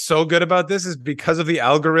now. What's so good about this is because of the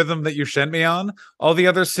algorithm that you sent me on, all the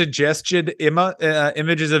other suggested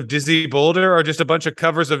images of Dizzy Boulder are just a bunch of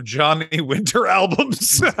covers of Johnny Winter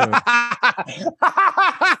albums.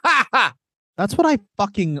 That's what I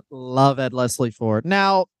fucking love Ed Leslie for.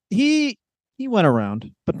 Now, he went around,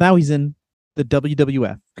 but now he's in the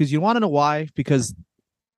WWF. Because you want to know why? Because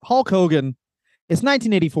Hulk Hogan, it's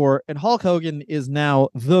 1984, and Hulk Hogan is now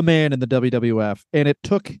the man in the WWF. And it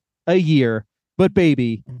took a year, but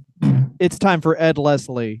baby, it's time for Ed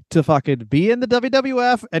Leslie to fucking be in the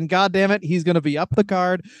WWF. And goddamn it, he's going to be up the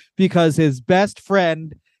card because his best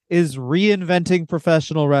friend is reinventing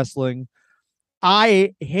professional wrestling.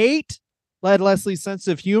 I hate Ed Leslie's sense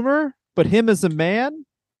of humor, but him as a man,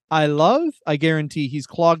 I guarantee he's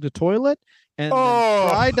clogged a toilet and then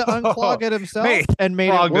tried to unclog it himself and made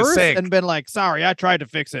it clogged a worse sink. and been like, sorry, I tried to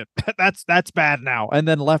fix it. That's bad now. And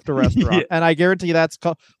then left a restaurant. Yeah. And I guarantee that's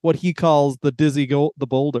what he calls the the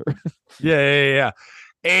boulder. Yeah.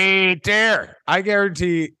 Hey, there. I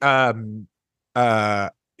guarantee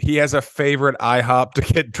he has a favorite IHOP to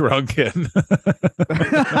get drunk in.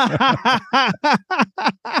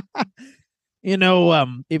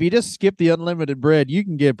 If you just skip the unlimited bread, you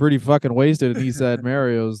can get pretty fucking wasted at Eastside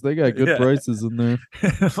Mario's. They got good prices in there.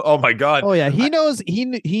 Oh my God. Oh yeah, he knows.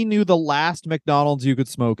 He knew the last McDonald's you could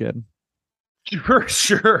smoke in.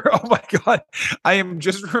 Sure. Oh my God. I am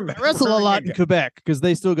just remembering. I wrestle a lot in Quebec because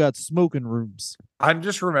they still got smoking rooms. I'm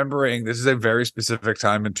just remembering this is a very specific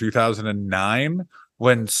time in 2009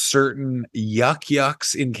 when certain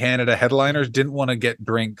yucks in Canada headliners didn't want to get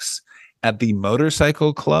drinks at the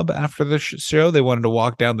motorcycle club after the show. They wanted to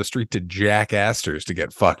walk down the street to Jack Astor's to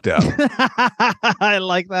get fucked up. I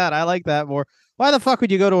like that. I like that more. Why the fuck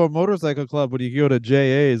would you go to a motorcycle club when you go to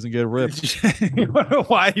JA's and get ripped?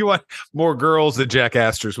 Why you want more girls at Jack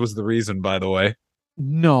Astor's was the reason, by the way.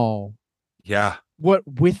 No. Yeah. What,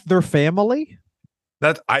 with their family?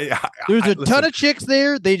 There's a ton of chicks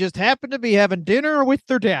there. They just happen to be having dinner with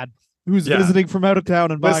their dad, who's visiting from out of town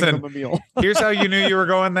and buying them a meal. Here's how you knew you were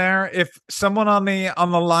going there. If someone on the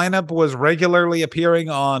lineup was regularly appearing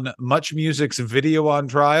on Much Music's Video on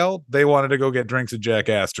Trial, they wanted to go get drinks at Jack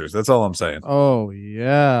Astor's. That's all I'm saying. Oh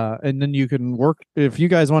yeah, and then you can work if you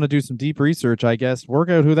guys want to do some deep research. I guess work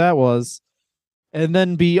out who that was, and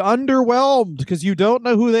then be underwhelmed because you don't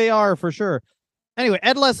know who they are for sure. Anyway,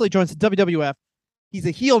 Ed Leslie joins the WWF. He's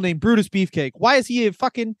a heel named Brutus Beefcake. Why is he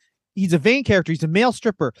he's a vain character. He's a male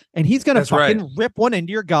stripper, and he's going to rip one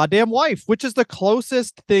into your goddamn wife, which is the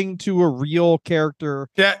closest thing to a real character.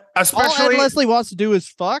 Yeah, especially all Ed Leslie wants to do is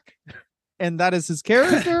fuck, and that is his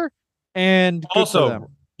character. And also,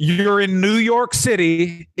 you're in New York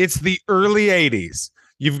City. It's the early 80s.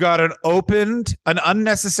 You've got an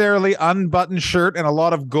unnecessarily unbuttoned shirt and a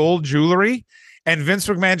lot of gold jewelry, and Vince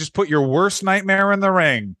McMahon just put your worst nightmare in the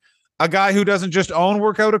ring. A guy who doesn't just own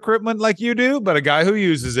workout equipment like you do, but a guy who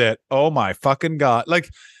uses it. Oh my fucking God. Like,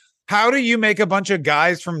 how do you make a bunch of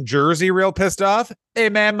guys from Jersey real pissed off? Hey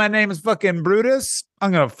man, my name is fucking Brutus.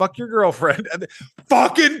 I'm going to fuck your girlfriend.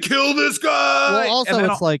 Fucking kill this guy. Well, also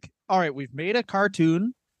it's like, all right, we've made a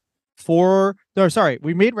cartoon we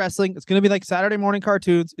made wrestling. It's going to be like Saturday morning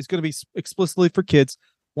cartoons. It's going to be explicitly for kids.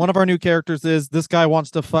 One of our new characters is this guy wants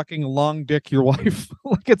to fucking long dick your wife.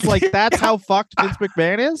 It's like that's how fucked Vince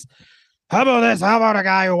McMahon is. How about this? How about a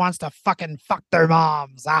guy who wants to fucking fuck their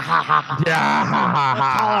moms? Yeah.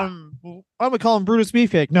 I'm gonna call him Brutus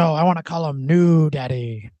Beefcake. No, I want to call him New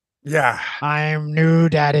Daddy. Yeah. I'm New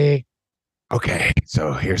Daddy. Okay,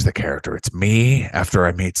 so here's the character. It's me after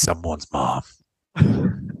I meet someone's mom.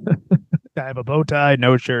 I have a bow tie,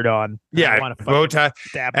 no shirt on. Yeah, I want to bow tie,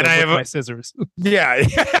 stab and them I have my scissors. Yeah,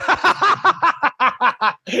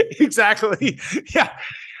 exactly. Yeah,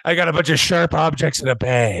 I got a bunch of sharp objects in a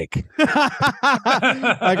bag.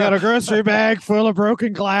 I got a grocery bag full of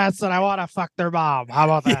broken glass, and I want to fuck their mom. How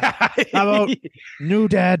about that? Yeah. How about New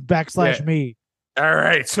Dad / me? All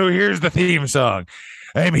right, so here's the theme song.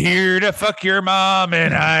 I'm here to fuck your mom,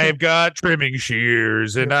 and I've got trimming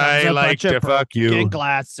shears, and I like to fuck you.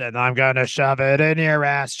 Glass, and I'm gonna shove it in your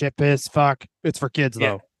ass. Chip is fuck. It's for kids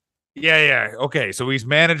though. Yeah. Okay, so he's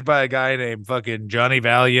managed by a guy named fucking Johnny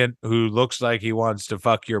Valiant, who looks like he wants to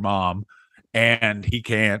fuck your mom, and he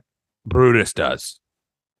can't. Brutus does.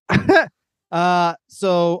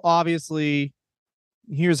 So obviously,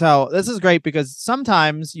 here's how this is great because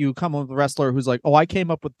sometimes you come with a wrestler who's like, "Oh, I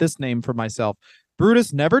came up with this name for myself."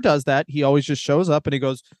 Brutus never does that. He always just shows up and he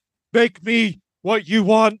goes, "Make me what you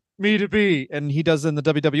want me to be." And he does in the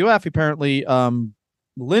WWF. Apparently,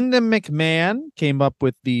 Linda McMahon came up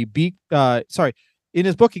with the in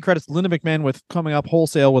his book, he credits Linda McMahon with coming up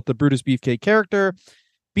wholesale with the Brutus Beefcake character.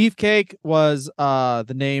 Beefcake was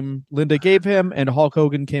the name Linda gave him, and Hulk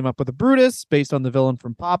Hogan came up with a Brutus based on the villain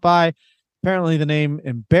from Popeye. Apparently, the name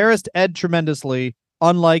embarrassed Ed tremendously,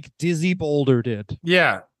 unlike Dizzy Boulder did.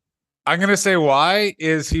 Yeah. I'm gonna say why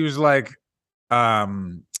is he was like,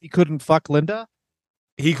 he couldn't fuck Linda.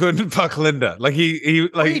 He couldn't fuck Linda. Like he she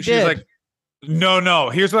was like, no.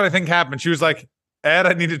 Here's what I think happened. She was like, Ed,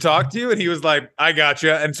 I need to talk to you, and he was like, I got you,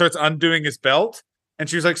 and starts undoing his belt. And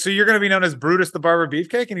she was like, so you're gonna be known as Brutus the Barber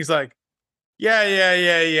Beefcake? And he's like,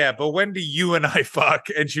 yeah. But when do you and I fuck?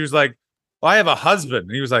 And she was like, well, I have a husband.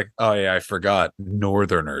 And he was like, oh yeah, I forgot.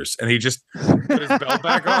 Northerners. And he just put his belt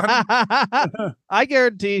back on. I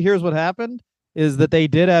guarantee here's what happened is that they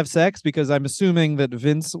did have sex because I'm assuming that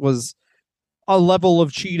Vince was a level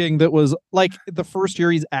of cheating that was like the first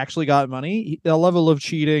year he's actually got money, a level of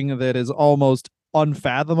cheating that is almost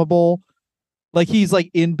unfathomable. Like he's like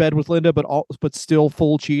in bed with Linda, but still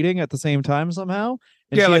full cheating at the same time somehow.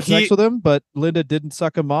 And Yeah, she like had sex with him, but Linda didn't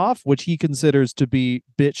suck him off, which he considers to be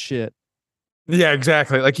bitch shit. Yeah,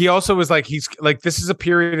 exactly. Like he also was like, he's like, this is a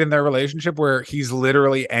period in their relationship where he's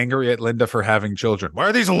literally angry at Linda for having children. Why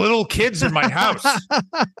are these little kids in my house?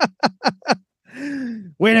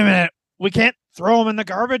 Wait a minute. We can't throw them in the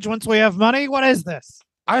garbage once we have money? What is this?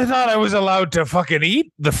 I thought I was allowed to fucking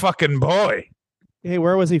eat the fucking boy. Hey,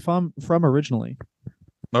 where was he from originally?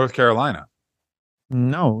 North Carolina.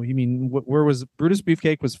 No, you mean where was Brutus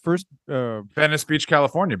Beefcake was first? Venice Beach,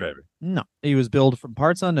 California, baby. No, he was billed from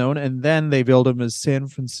parts unknown, and then they billed him as San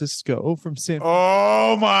Francisco from San.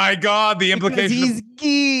 Oh my God, the implication. He's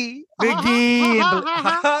gay. The gay.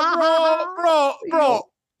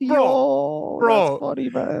 bro. That's funny,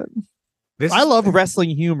 man. This I love wrestling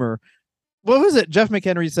humor. What was it? Jeff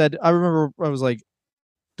McHenry said, I remember I was like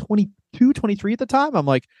 22, 23 at the time. I'm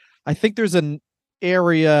like, I think there's an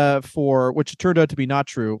area for, which turned out to be not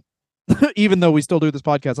true, even though we still do this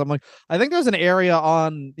podcast. I'm like, I think there's an area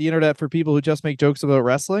on the internet for people who just make jokes about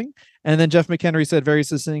wrestling. And then Jeff McHenry said very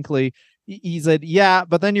succinctly, he said, yeah,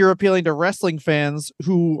 but then you're appealing to wrestling fans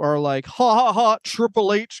who are like, ha ha ha,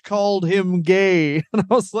 Triple H called him gay. And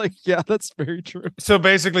I was like, yeah, that's very true. So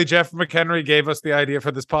basically, Jeff McHenry gave us the idea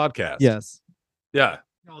for this podcast. Yes. Yeah.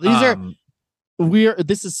 No,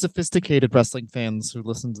 this is sophisticated wrestling fans who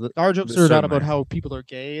listen to our jokes are not about how people are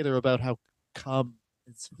gay. They're about how cum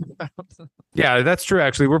is found. Yeah, that's true.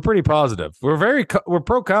 Actually, we're pretty positive. We're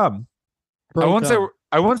pro cum. I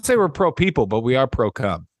won't say we're pro people, but we are pro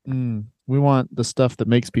cum. We want the stuff that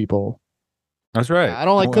makes people. That's right. I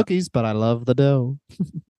don't like cookies, but I love the dough.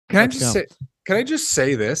 Can I just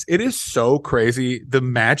say this? It is so crazy the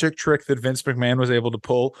magic trick that Vince McMahon was able to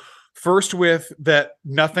pull. First with that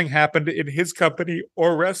nothing happened in his company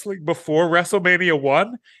or wrestling before WrestleMania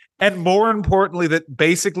 1. And more importantly, that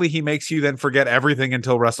basically he makes you then forget everything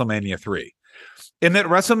until WrestleMania 3. And that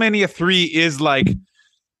WrestleMania 3 is like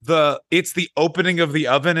it's the opening of the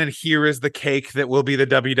oven, and here is the cake that will be the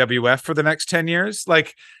WWF for the next 10 years.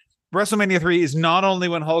 Like WrestleMania 3 is not only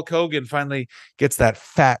when Hulk Hogan finally gets that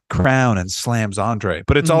fat crown and slams Andre,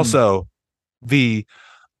 but it's also the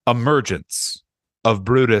emergence of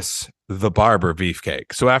Brutus the Barber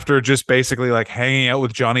Beefcake. So after just basically like hanging out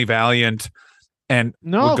with Johnny Valiant and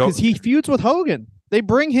because he feuds with Hogan. They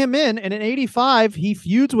bring him in, and in '85 he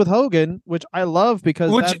feuds with Hogan, which I love because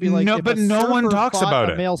that'd be like but no one talks about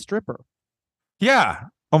it. Male stripper. Yeah.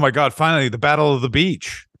 Oh my God! Finally, the Battle of the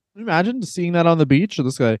Beach. Can you imagine seeing that on the beach? Or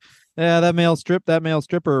this guy, that male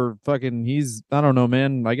stripper, fucking, I don't know,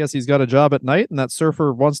 man. I guess he's got a job at night, and that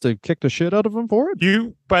surfer wants to kick the shit out of him for it.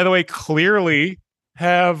 You, by the way, clearly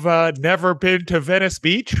have never been to Venice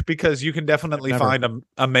Beach, because you can definitely find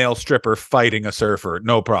a male stripper fighting a surfer,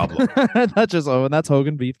 no problem. That's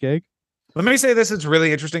Hogan Beefcake. Let me say this, it's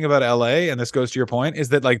really interesting about LA, and this goes to your point, is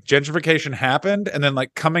that like gentrification happened, and then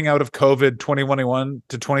like coming out of COVID 2021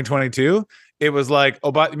 to 2022, it was like,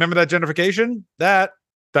 oh, but remember that gentrification? That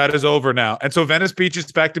is over now. And so Venice Beach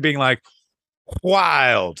is back to being like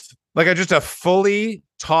wild. Like just a fully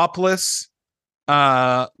topless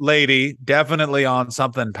lady, definitely on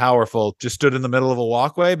something powerful, just stood in the middle of a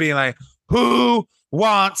walkway being like, who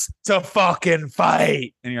wants to fucking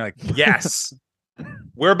fight? And you're like, yes,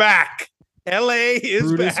 we're back. LA is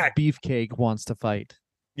Brutus back. Beefcake wants to fight.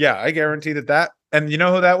 Yeah, I guarantee that. And you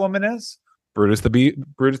know who that woman is? Brutus the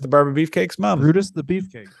Barber Beefcake's mom. Brutus the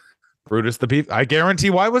Beefcake. Brutus the Beef. I guarantee.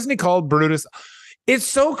 Why wasn't he called Brutus? It's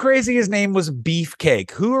so crazy his name was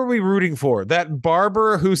Beefcake. Who are we rooting for? That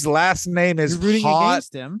barber whose last name is You're rooting Hot?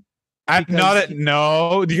 Against him.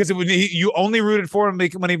 No, because you only rooted for him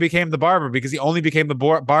when he became the barber, because he only became the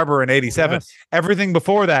barber in 87. Yes. Everything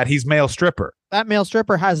before that, he's male stripper. That male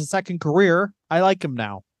stripper has a second career. I like him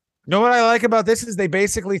now. You know what I like about this is they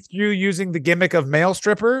basically threw, using the gimmick of male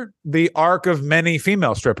stripper, the arc of many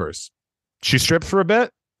female strippers. She stripped for a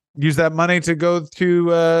bit, used that money to go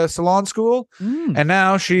to salon school, and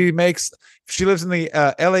now she lives in the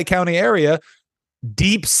LA County area,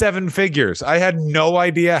 deep 7 figures. I had no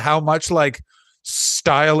idea how much like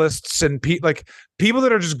stylists and people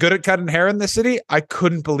that are just good at cutting hair in this city, I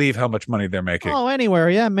couldn't believe how much money they're making. Oh,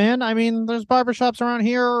 anywhere, yeah, man. I mean, there's barbershops around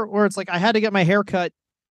here where it's like I had to get my hair cut,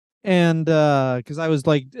 and because I was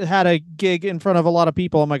like had a gig in front of a lot of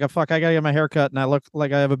people. I'm like, oh, fuck, I gotta get my hair cut, and I look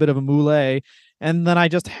like I have a bit of a mullet. And then I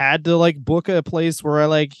just had to like book a place where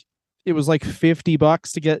it was like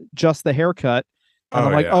 $50 to get just the haircut. And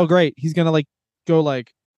I'm like, oh great, he's gonna like go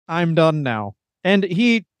like, I'm done now. And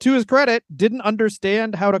he, to his credit, didn't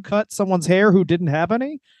understand how to cut someone's hair who didn't have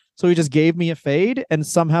any. So he just gave me a fade, and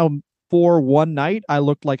somehow for one night I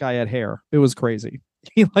looked like I had hair. It was crazy.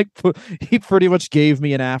 He pretty much gave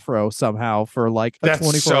me an afro somehow for like a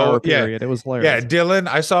 24-hour period. It was hilarious. Yeah, Dylan,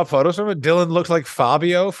 I saw photos from it. Dylan looked like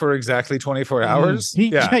Fabio for exactly 24 hours. He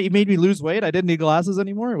made me lose weight. I didn't need glasses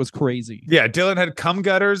anymore. It was crazy. Yeah, Dylan had cum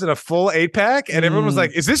gutters and a full 8-pack, and everyone was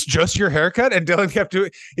like, "Is this just your haircut?" And Dylan kept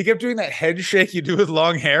doing that head shake you do with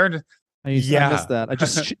long hair. And I missed that. I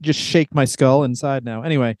just shake my skull inside now.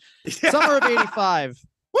 Anyway, summer of '85.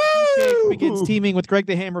 Woo! Begins teaming with Greg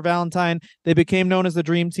the Hammer Valentine. They became known as the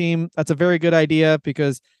Dream Team. That's a very good idea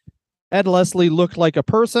because Ed Leslie looked like a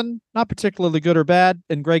person, not particularly good or bad,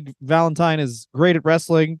 and Greg Valentine is great at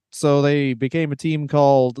wrestling, so they became a team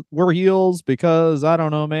called We're Heels because, I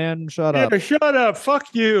don't know, man, shut up. Shut up.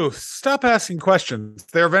 Fuck you. Stop asking questions.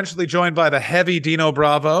 They're eventually joined by the heavy Dino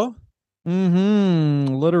Bravo.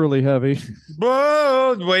 Literally heavy.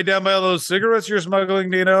 Whoa, way down by all those cigarettes you're smuggling,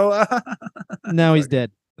 Dino. Now he's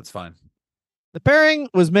dead. That's fine. The pairing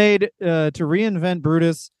was made to reinvent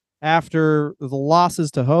Brutus after the losses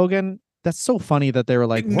to Hogan. That's so funny that they were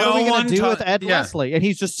like, what are we going to do with Ed Leslie? And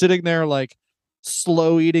he's just sitting there like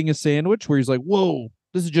slow eating a sandwich where he's like, whoa,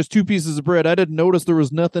 this is just 2 pieces of bread. I didn't notice there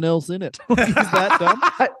was nothing else in it. He's that dumb.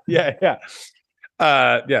 Yeah.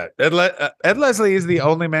 Ed Leslie is the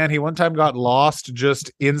only man. He one time got lost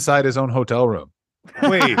just inside his own hotel room.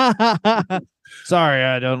 Wait. Sorry,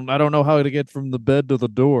 I don't know how to get from the bed to the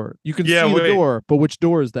door. You can see the door, but which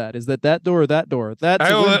door is that? Is that door or that door? That's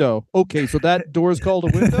a window. Okay, so that door is called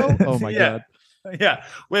a window? Oh my God. Yeah.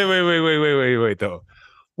 Wait, though.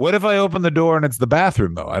 What if I open the door and it's the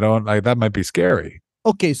bathroom, though? I don't like that might be scary.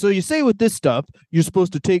 Okay, so you say with this stuff, you're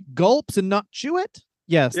supposed to take gulps and not chew it?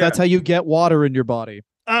 Yes, that's how you get water in your body.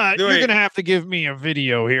 You're gonna have to give me a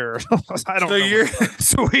video here. I don't know.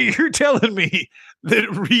 So you're telling me that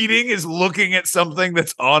reading is looking at something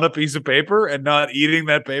that's on a piece of paper and not eating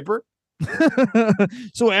that paper?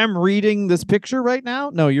 So I'm reading this picture right now?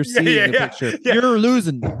 No, you're seeing the picture. Yeah. You're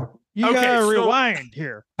losing. You gotta rewind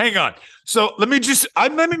here. Hang on. So let me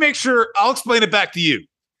make sure. I'll explain it back to you.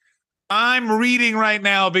 I'm reading right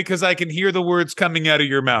now because I can hear the words coming out of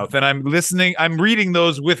your mouth, and I'm listening. I'm reading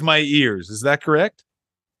those with my ears. Is that correct?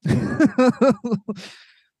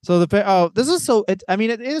 So this is so. It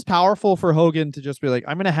is powerful for Hogan to just be like,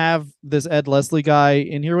 I'm gonna have this Ed Leslie guy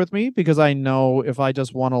in here with me because I know if I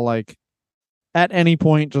just want to like, at any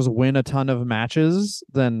point, just win a ton of matches,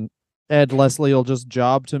 then Ed Leslie will just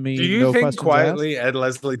job to me. Do you think quietly Ed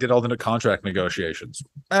Leslie did all the contract negotiations?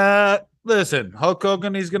 Listen, Hulk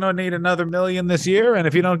Hogan, he's going to need another $1 million this year, and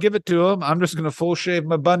if you don't give it to him, I'm just going to full shave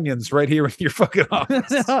my bunions right here in your fucking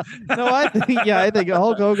office. No, I think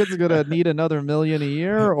Hulk Hogan's going to need another $1 million a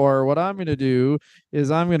year, or what I'm going to do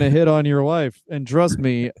is I'm going to hit on your wife, and trust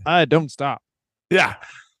me, I don't stop. Yeah.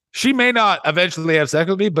 She may not eventually have sex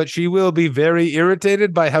with me, but she will be very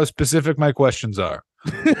irritated by how specific my questions are.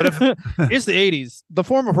 It's the 80s. The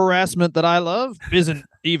form of harassment that I love isn't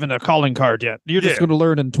even a calling card yet. You're just going to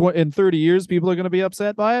learn in 30 years, people are going to be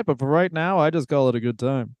upset by it. But for right now, I just call it a good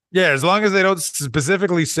time. Yeah, as long as they don't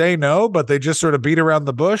specifically say no, but they just sort of beat around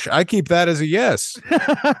the bush, I keep that as a yes.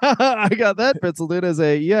 I got that penciled in as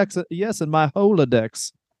a yes in my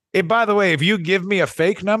Holodex. And by the way, if you give me a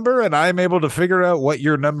fake number and I'm able to figure out what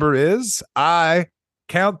your number is, I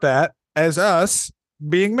count that as us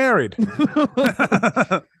being married.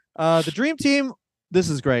 The Dream Team, this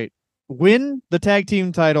is great. Win the tag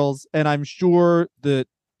team titles, and I'm sure that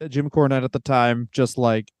Jim Cornette at the time just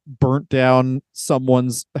like burnt down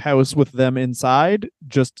someone's house with them inside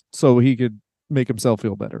just so he could make himself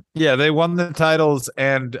feel better. Yeah, they won the titles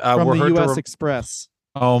and from the U.S. Express.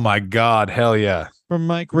 Oh my God, hell yeah. From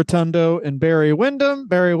Mike Rotundo and Barry Windham.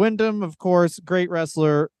 Barry Windham, of course, great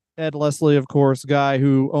wrestler. Ed Leslie, of course, guy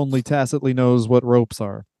who only tacitly knows what ropes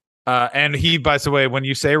are. And he, by the way, when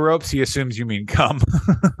you say ropes, he assumes you mean cum.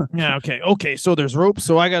 Yeah, okay. So there's ropes.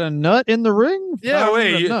 So I got a nut in the ring? Yeah,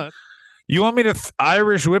 wait. You want me to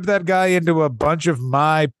Irish whip that guy into a bunch of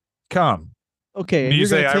my cum? Okay, and you're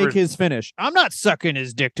going to take his finish. I'm not sucking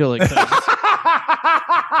his dick till it comes.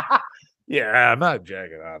 Yeah, I'm not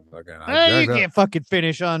jacking off. You can't fucking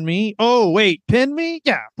finish on me. Oh, wait, pin me?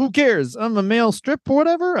 Yeah, who cares? I'm a male strip or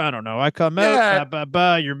whatever. I don't know. I come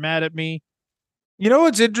out, you're mad at me. You know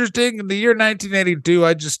what's interesting? In the year 1982,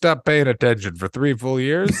 I just stopped paying attention for 3 full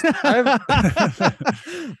years.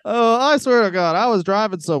 Oh, I swear to God, I was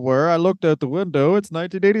driving somewhere. I looked out the window. It's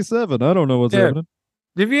 1987. I don't know what's happening.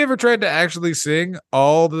 Have you ever tried to actually sing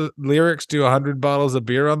all the lyrics to 100 bottles of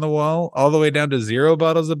beer on the wall, all the way down to 0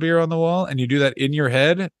 bottles of beer on the wall, and you do that in your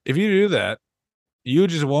head? If you do that, you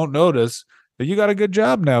just won't notice that you got a good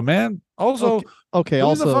job now, man. Also, okay. who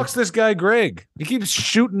Also, the fuck's this guy, Greg? He keeps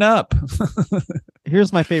shooting up.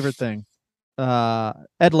 here's my favorite thing.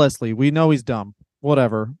 Ed Leslie. We know he's dumb.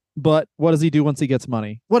 Whatever. But what does he do once he gets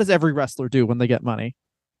money? What does every wrestler do when they get money?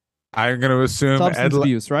 I'm going to assume Substance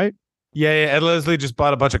abuse, right? Yeah, Ed Leslie just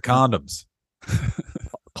bought a bunch of condoms.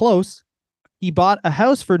 Close. He bought a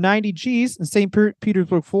house for 90 G's in St.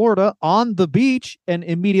 Petersburg, Florida, on the beach, and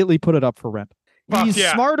immediately put it up for rent. He's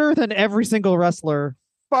smarter than every single wrestler.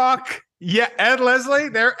 Fuck yeah, Ed Leslie.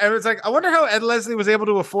 There, and it's like I wonder how Ed Leslie was able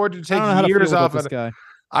to afford to take years off this guy.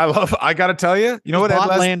 I got to tell you, you know what?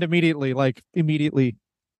 Bought land immediately. But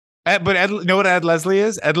you know what Ed Leslie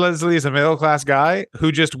is? Ed Leslie is a middle class guy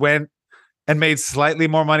who just went and made slightly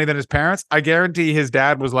more money than his parents. I guarantee his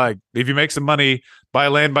dad was like, if you make some money, buy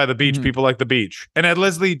land by the beach. People like the beach. And Ed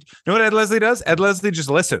Leslie, you know what Ed Leslie does? Ed Leslie just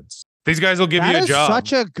listens. These guys will give you a job.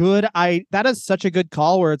 That is such a good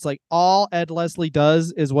call where it's like all Ed Leslie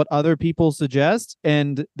does is what other people suggest,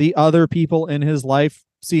 and the other people in his life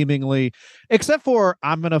seemingly, except for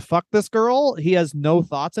I'm gonna fuck this girl, he has no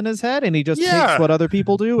thoughts in his head and he just takes what other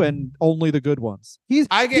people do and only the good ones. He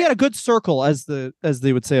had a good circle, as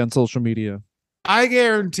they would say on social media. I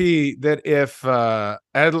guarantee that if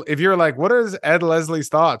you're like, what is Ed Leslie's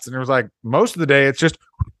thoughts? And it was like, most of the day it's just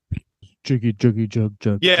juggy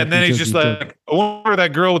jug. Yeah, and then he's just like, I wonder if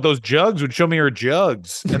that girl with those jugs would show me her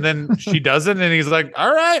jugs. And then she doesn't, and he's like,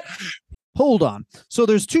 all right. Hold on. So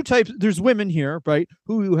there's two types. There's women here, right?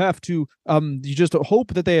 Who you have to, you just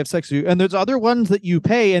hope that they have sex with you. And there's other ones that you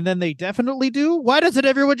pay and then they definitely do. Why doesn't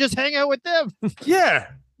everyone just hang out with them? Yeah.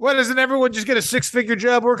 Why doesn't everyone just get a 6-figure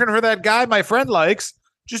job working for that guy my friend likes?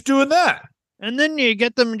 Just doing that. And then you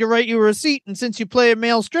get them to write you a receipt. And since you play a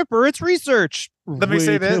male stripper, it's research. Let me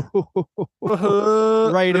say that.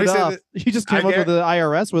 Write it off. You just came up with the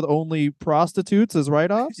IRS with only prostitutes as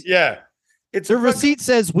write-offs? Yeah. The receipt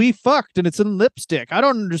says we fucked and it's in lipstick. I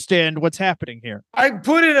don't understand what's happening here. I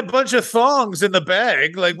put in a bunch of thongs in the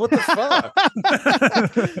bag. Like, what the fuck?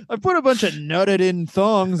 I put a bunch of nutted in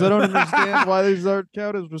thongs. I don't understand why these aren't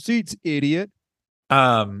counted as receipts, idiot.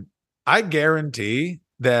 I guarantee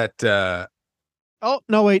that. Oh,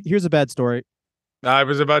 no, wait. Here's a bad story. I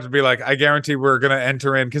was about to be like, I guarantee we're going to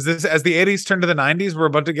enter in because this, as the 80s turn to the 90s, we're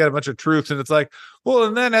about to get a bunch of truths. And it's like, well,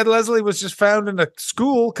 and then Ed Leslie was just found in a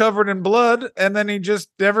school covered in blood. And then he just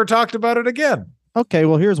never talked about it again. Okay,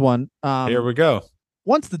 well, here's one. Here we go.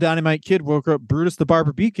 Once the Dynamite Kid woke up Brutus the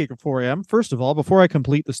Barber Beefcake at 4 a.m. First of all, before I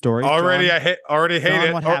complete the story. I hate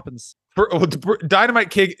it. What happens?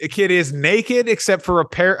 Dynamite Kid is naked except for a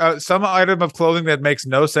pair, some item of clothing that makes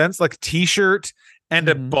no sense, like a t-shirt and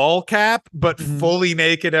a ball cap, but fully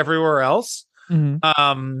naked everywhere else.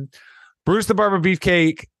 Brutus the Barber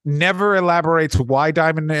Beefcake never elaborates why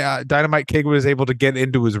Dynamite Kid was able to get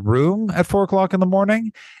into his room at 4 o'clock in the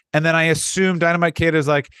morning. And then I assume Dynamite Kid is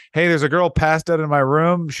like, hey, there's a girl passed out in my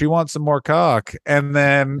room. She wants some more cock. And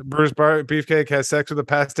then Brutus Barber Beefcake has sex with a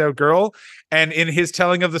passed out girl. And in his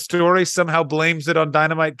telling of the story, somehow blames it on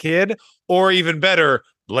Dynamite Kid, or even better,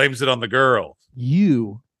 blames it on the girl.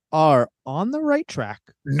 You are on the right track.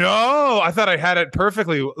 No, I thought I had it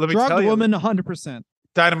perfectly. Let me tell you. Woman 100%.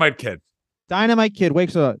 Dynamite Kid. Dynamite Kid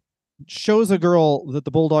wakes up, shows a girl that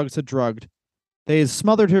the Bulldogs had drugged. They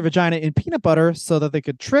smothered her vagina in peanut butter so that they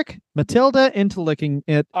could trick Matilda into licking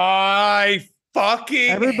it. I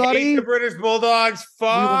fucking hate the British Bulldogs.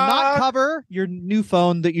 Fuck. We will not cover your new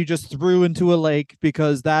phone that you just threw into a lake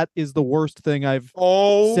because that is the worst thing I've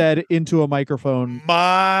said into a microphone.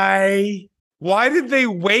 Why did they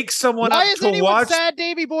wake someone up to watch? Why is anyone sad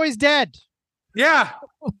Davy Boy's dead? Yeah.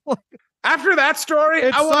 After that story,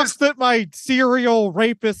 it sucks that my serial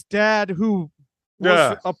rapist dad, who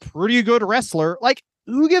was a pretty good wrestler, like,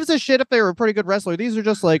 who gives a shit if they were a pretty good wrestler? These are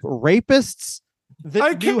just like rapists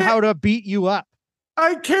that knew how to beat you up.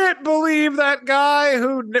 I can't believe that guy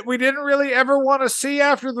who we didn't really ever want to see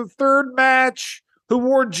after the third match, who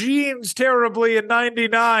wore jeans terribly in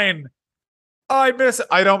 '99. I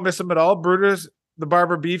don't miss him at all. Brutus the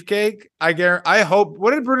Barber Beefcake. I hope.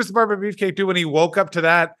 What did Brutus the Barber Beefcake do when he woke up to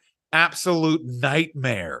that absolute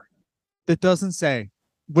nightmare? It doesn't say,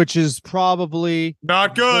 which is probably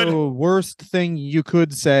not good. The worst thing you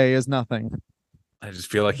could say is nothing. I just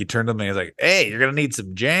feel like he turned to me and was like, hey, you're going to need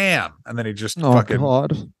some jam. And then he just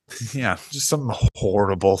God. Yeah, just something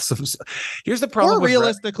horrible. Here's the problem. Or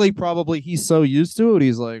realistically, probably he's so used to it.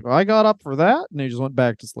 He's like, I got up for that. And he just went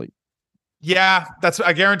back to sleep. Yeah,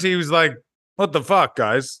 I guarantee he was like, what the fuck,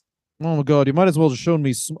 guys? Oh my God, you might as well just show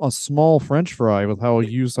me a small French fry with how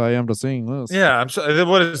used I am to seeing this. Yeah, I'm sure.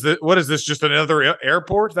 What is this? Just another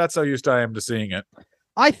airport? That's how used I am to seeing it.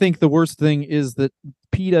 I think the worst thing is that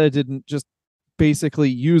PETA didn't just basically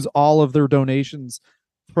use all of their donations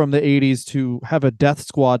from the 80s to have a death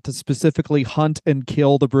squad to specifically hunt and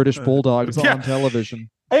kill the British Bulldogs Yeah. on television.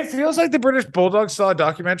 It feels like the British Bulldogs saw a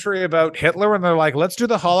documentary about Hitler and they're like, let's do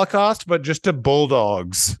the Holocaust, but just to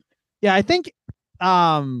bulldogs. Yeah, I think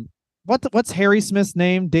what's Harry Smith's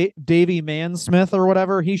name? Davy Mansmith or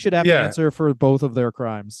whatever. He should have to answer for both of their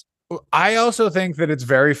crimes. I also think that it's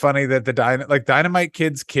very funny that the Dynamite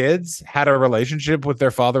Kid's kids had a relationship with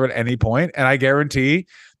their father at any point, and I guarantee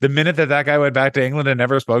the minute that guy went back to England and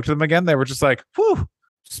never spoke to them again, they were just like, "Whew,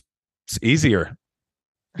 it's easier."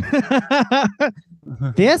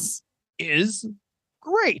 This is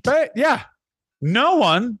great. But yeah, no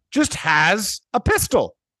one just has a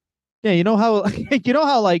pistol. Yeah, you know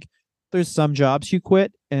how like there's some jobs you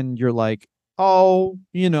quit and you're like, oh,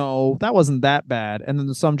 that wasn't that bad. And then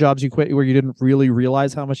there's some jobs you quit where you didn't really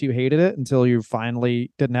realize how much you hated it until you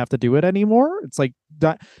finally didn't have to do it anymore. It's like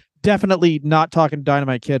definitely Not Talking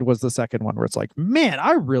Dynamite Kid was the second one where it's like, man,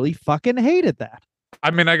 I really fucking hated that.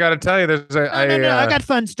 I mean, I got to tell you, I got a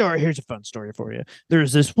fun story. Here's a fun story for you.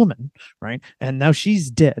 There's this woman, right? And now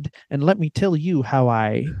she's dead. And let me tell you how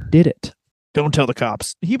I did it. Don't tell the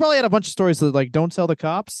cops. He probably had a bunch of stories that like, don't tell the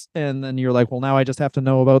cops. And then you're like, well, now I just have to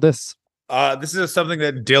know about this. This is something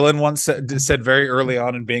that Dylan once said very early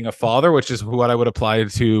on in being a father, which is what I would apply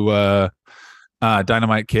to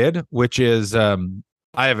Dynamite Kid, which is I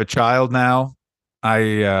have a child now.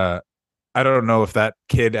 I don't know if that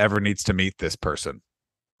kid ever needs to meet this person.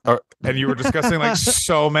 And you were discussing like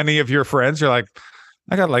so many of your friends. You're like,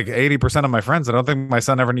 I got like 80% of my friends. I don't think my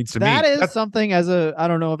son ever needs to meet. That's something I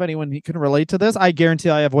don't know if anyone can relate to this. I guarantee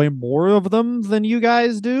I have way more of them than you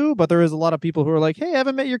guys do, but there is a lot of people who are like, hey, I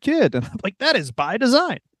haven't met your kid. And I'm like, that is by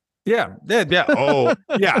design. Yeah. Oh,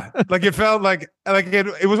 yeah. Like it felt like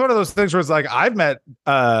it was one of those things where it's like, I've met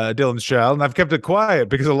Dylan's child and I've kept it quiet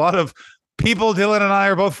because a lot of people Dylan and I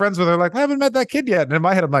are both friends with are like, I haven't met that kid yet. And in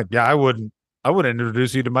my head, I'm like, yeah, I wouldn't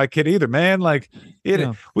introduce you to my kid either, man. Like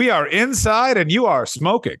we are inside and you are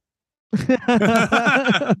smoking.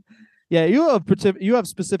 Yeah, you have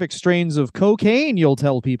specific strains of cocaine you'll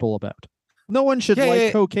tell people about. No one should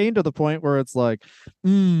cocaine to the point where it's like,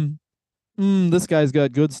 this guy's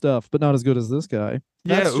got good stuff, but not as good as this guy.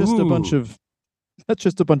 That's just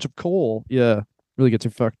a bunch of coal. Yeah, really gets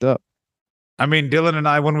you fucked up. I mean, Dylan and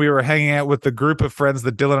I, when we were hanging out with the group of friends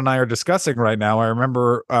that Dylan and I are discussing right now, I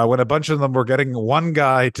remember when a bunch of them were getting one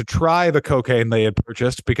guy to try the cocaine they had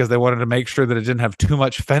purchased because they wanted to make sure that it didn't have too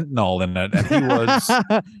much fentanyl in it. And he was,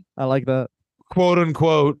 I like that, quote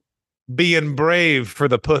unquote, being brave for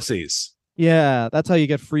the pussies. Yeah, that's how you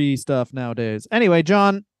get free stuff nowadays. Anyway,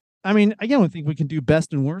 John, I mean, I don't think we can do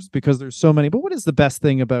best and worst because there's so many, but what is the best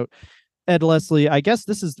thing about Ed Leslie? I guess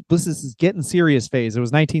this is getting serious phase. It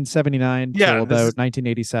was 1979 till about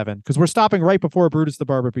 1987 because we're stopping right before Brutus the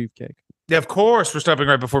Barber Beefcake. Yeah, of course, we're stopping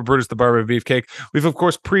right before Brutus the Barber Beefcake. We've of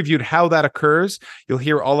course previewed how that occurs. You'll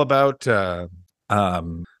hear all about I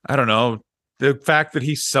don't know, the fact that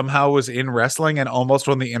he somehow was in wrestling and almost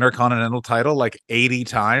won the Intercontinental title like 80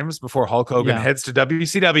 times before Hulk Hogan heads to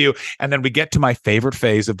WCW. And then we get to my favorite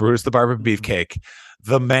phase of Brutus the Barber Beefcake.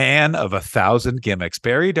 The man of 1,000 gimmicks.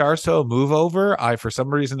 Barry Darsow, move over. I, for some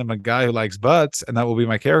reason, am a guy who likes butts, and that will be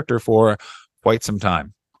my character for quite some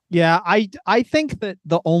time. Yeah, I think that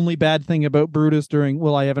the only bad thing about Brutus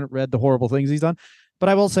I haven't read the horrible things he's done, but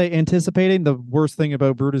I will say anticipating the worst thing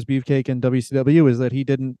about Brutus Beefcake in WCW is that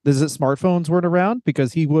smartphones weren't around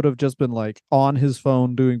because he would have just been like on his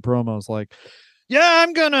phone doing promos like, yeah,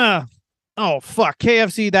 I'm gonna, oh, fuck,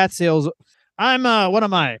 KFC, that sales. I'm, what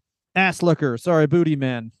am I? Ass looker, sorry, booty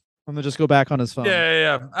man. I'm gonna just go back on his phone.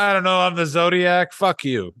 Yeah. I don't know. I'm the Zodiac. Fuck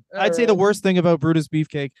you. I'd say the worst thing about Brutus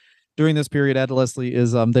Beefcake during this period, Ed Leslie,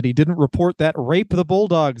 is that he didn't report that rape the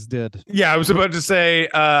Bulldogs did. Yeah, I was about to say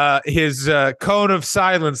his cone of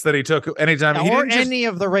silence that he took anytime any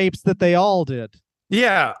of the rapes that they all did.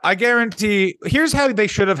 Yeah, I guarantee. Here's how they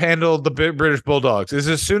should have handled the British Bulldogs: is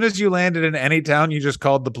as soon as you landed in any town, you just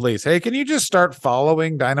called the police. Hey, can you just start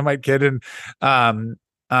following Dynamite Kid and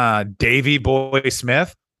Davy Boy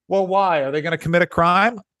Smith? Well, why? Are they going to commit a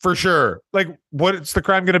crime? For sure. Like, what's the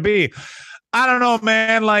crime going to be? I don't know,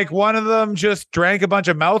 man. Like, one of them just drank a bunch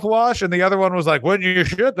of mouthwash, and the other one was like, "Wouldn't you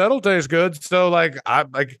shit? That'll taste good." So,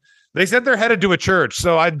 they said they're headed to a church,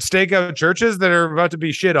 so I'd stake out churches that are about to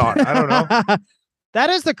be shit on. I don't know. That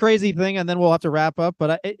is the crazy thing, and then we'll have to wrap up.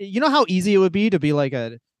 But you know how easy it would be to be like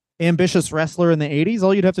a ambitious wrestler in the 80s?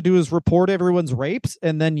 All you'd have to do is report everyone's rapes,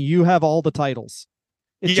 and then you have all the titles.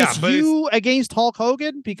 It's just you against Hulk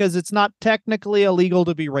Hogan because it's not technically illegal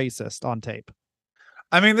to be racist on tape.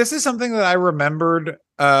 I mean, this is something that I remembered.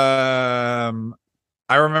 I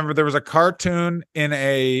remember there was a cartoon in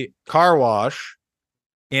a car wash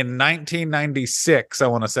in 1996, I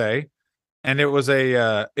want to say, and it was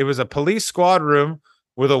a police squad room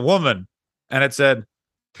with a woman, and it said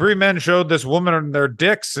 3 men showed this woman their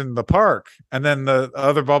dicks in the park, and then the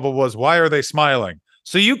other bubble was, why are they smiling?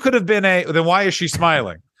 So you could have been then why is she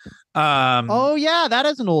smiling? Oh yeah, that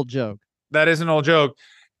is an old joke. That is an old joke.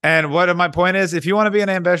 And what my point is, if you want to be an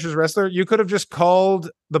ambitious wrestler, you could have just called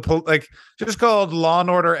just called Law and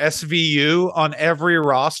Order SVU on every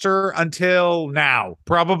roster until now.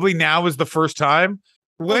 Probably now is the first time.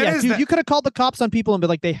 Dude, you could have called the cops on people and be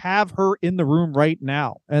like, they have her in the room right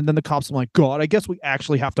now. And then the cops are like, God, I guess we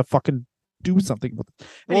actually have to fucking do something with it.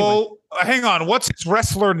 Anyway. Well, hang on. What's his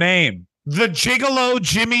wrestler name? The Gigolo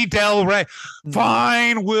Jimmy Del Rey.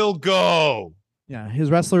 Fine, we'll go. Yeah,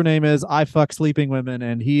 his wrestler name is I Fuck Sleeping Women,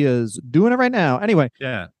 and he is doing it right now. Anyway,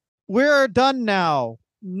 yeah, we're done now.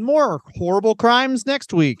 More horrible crimes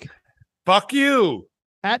next week. Fuck you.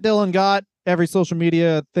 At Dylan Gott, every social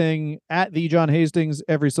media thing. At the John Hastings,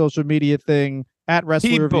 every social media thing. At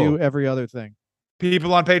Wrestler Review, every other thing.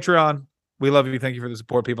 People on Patreon, we love you. Thank you for the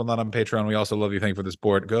support. People not on Patreon, we also love you. Thank you for the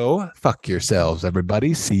support. Go fuck yourselves,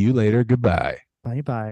 everybody. See you later. Goodbye. Bye-bye.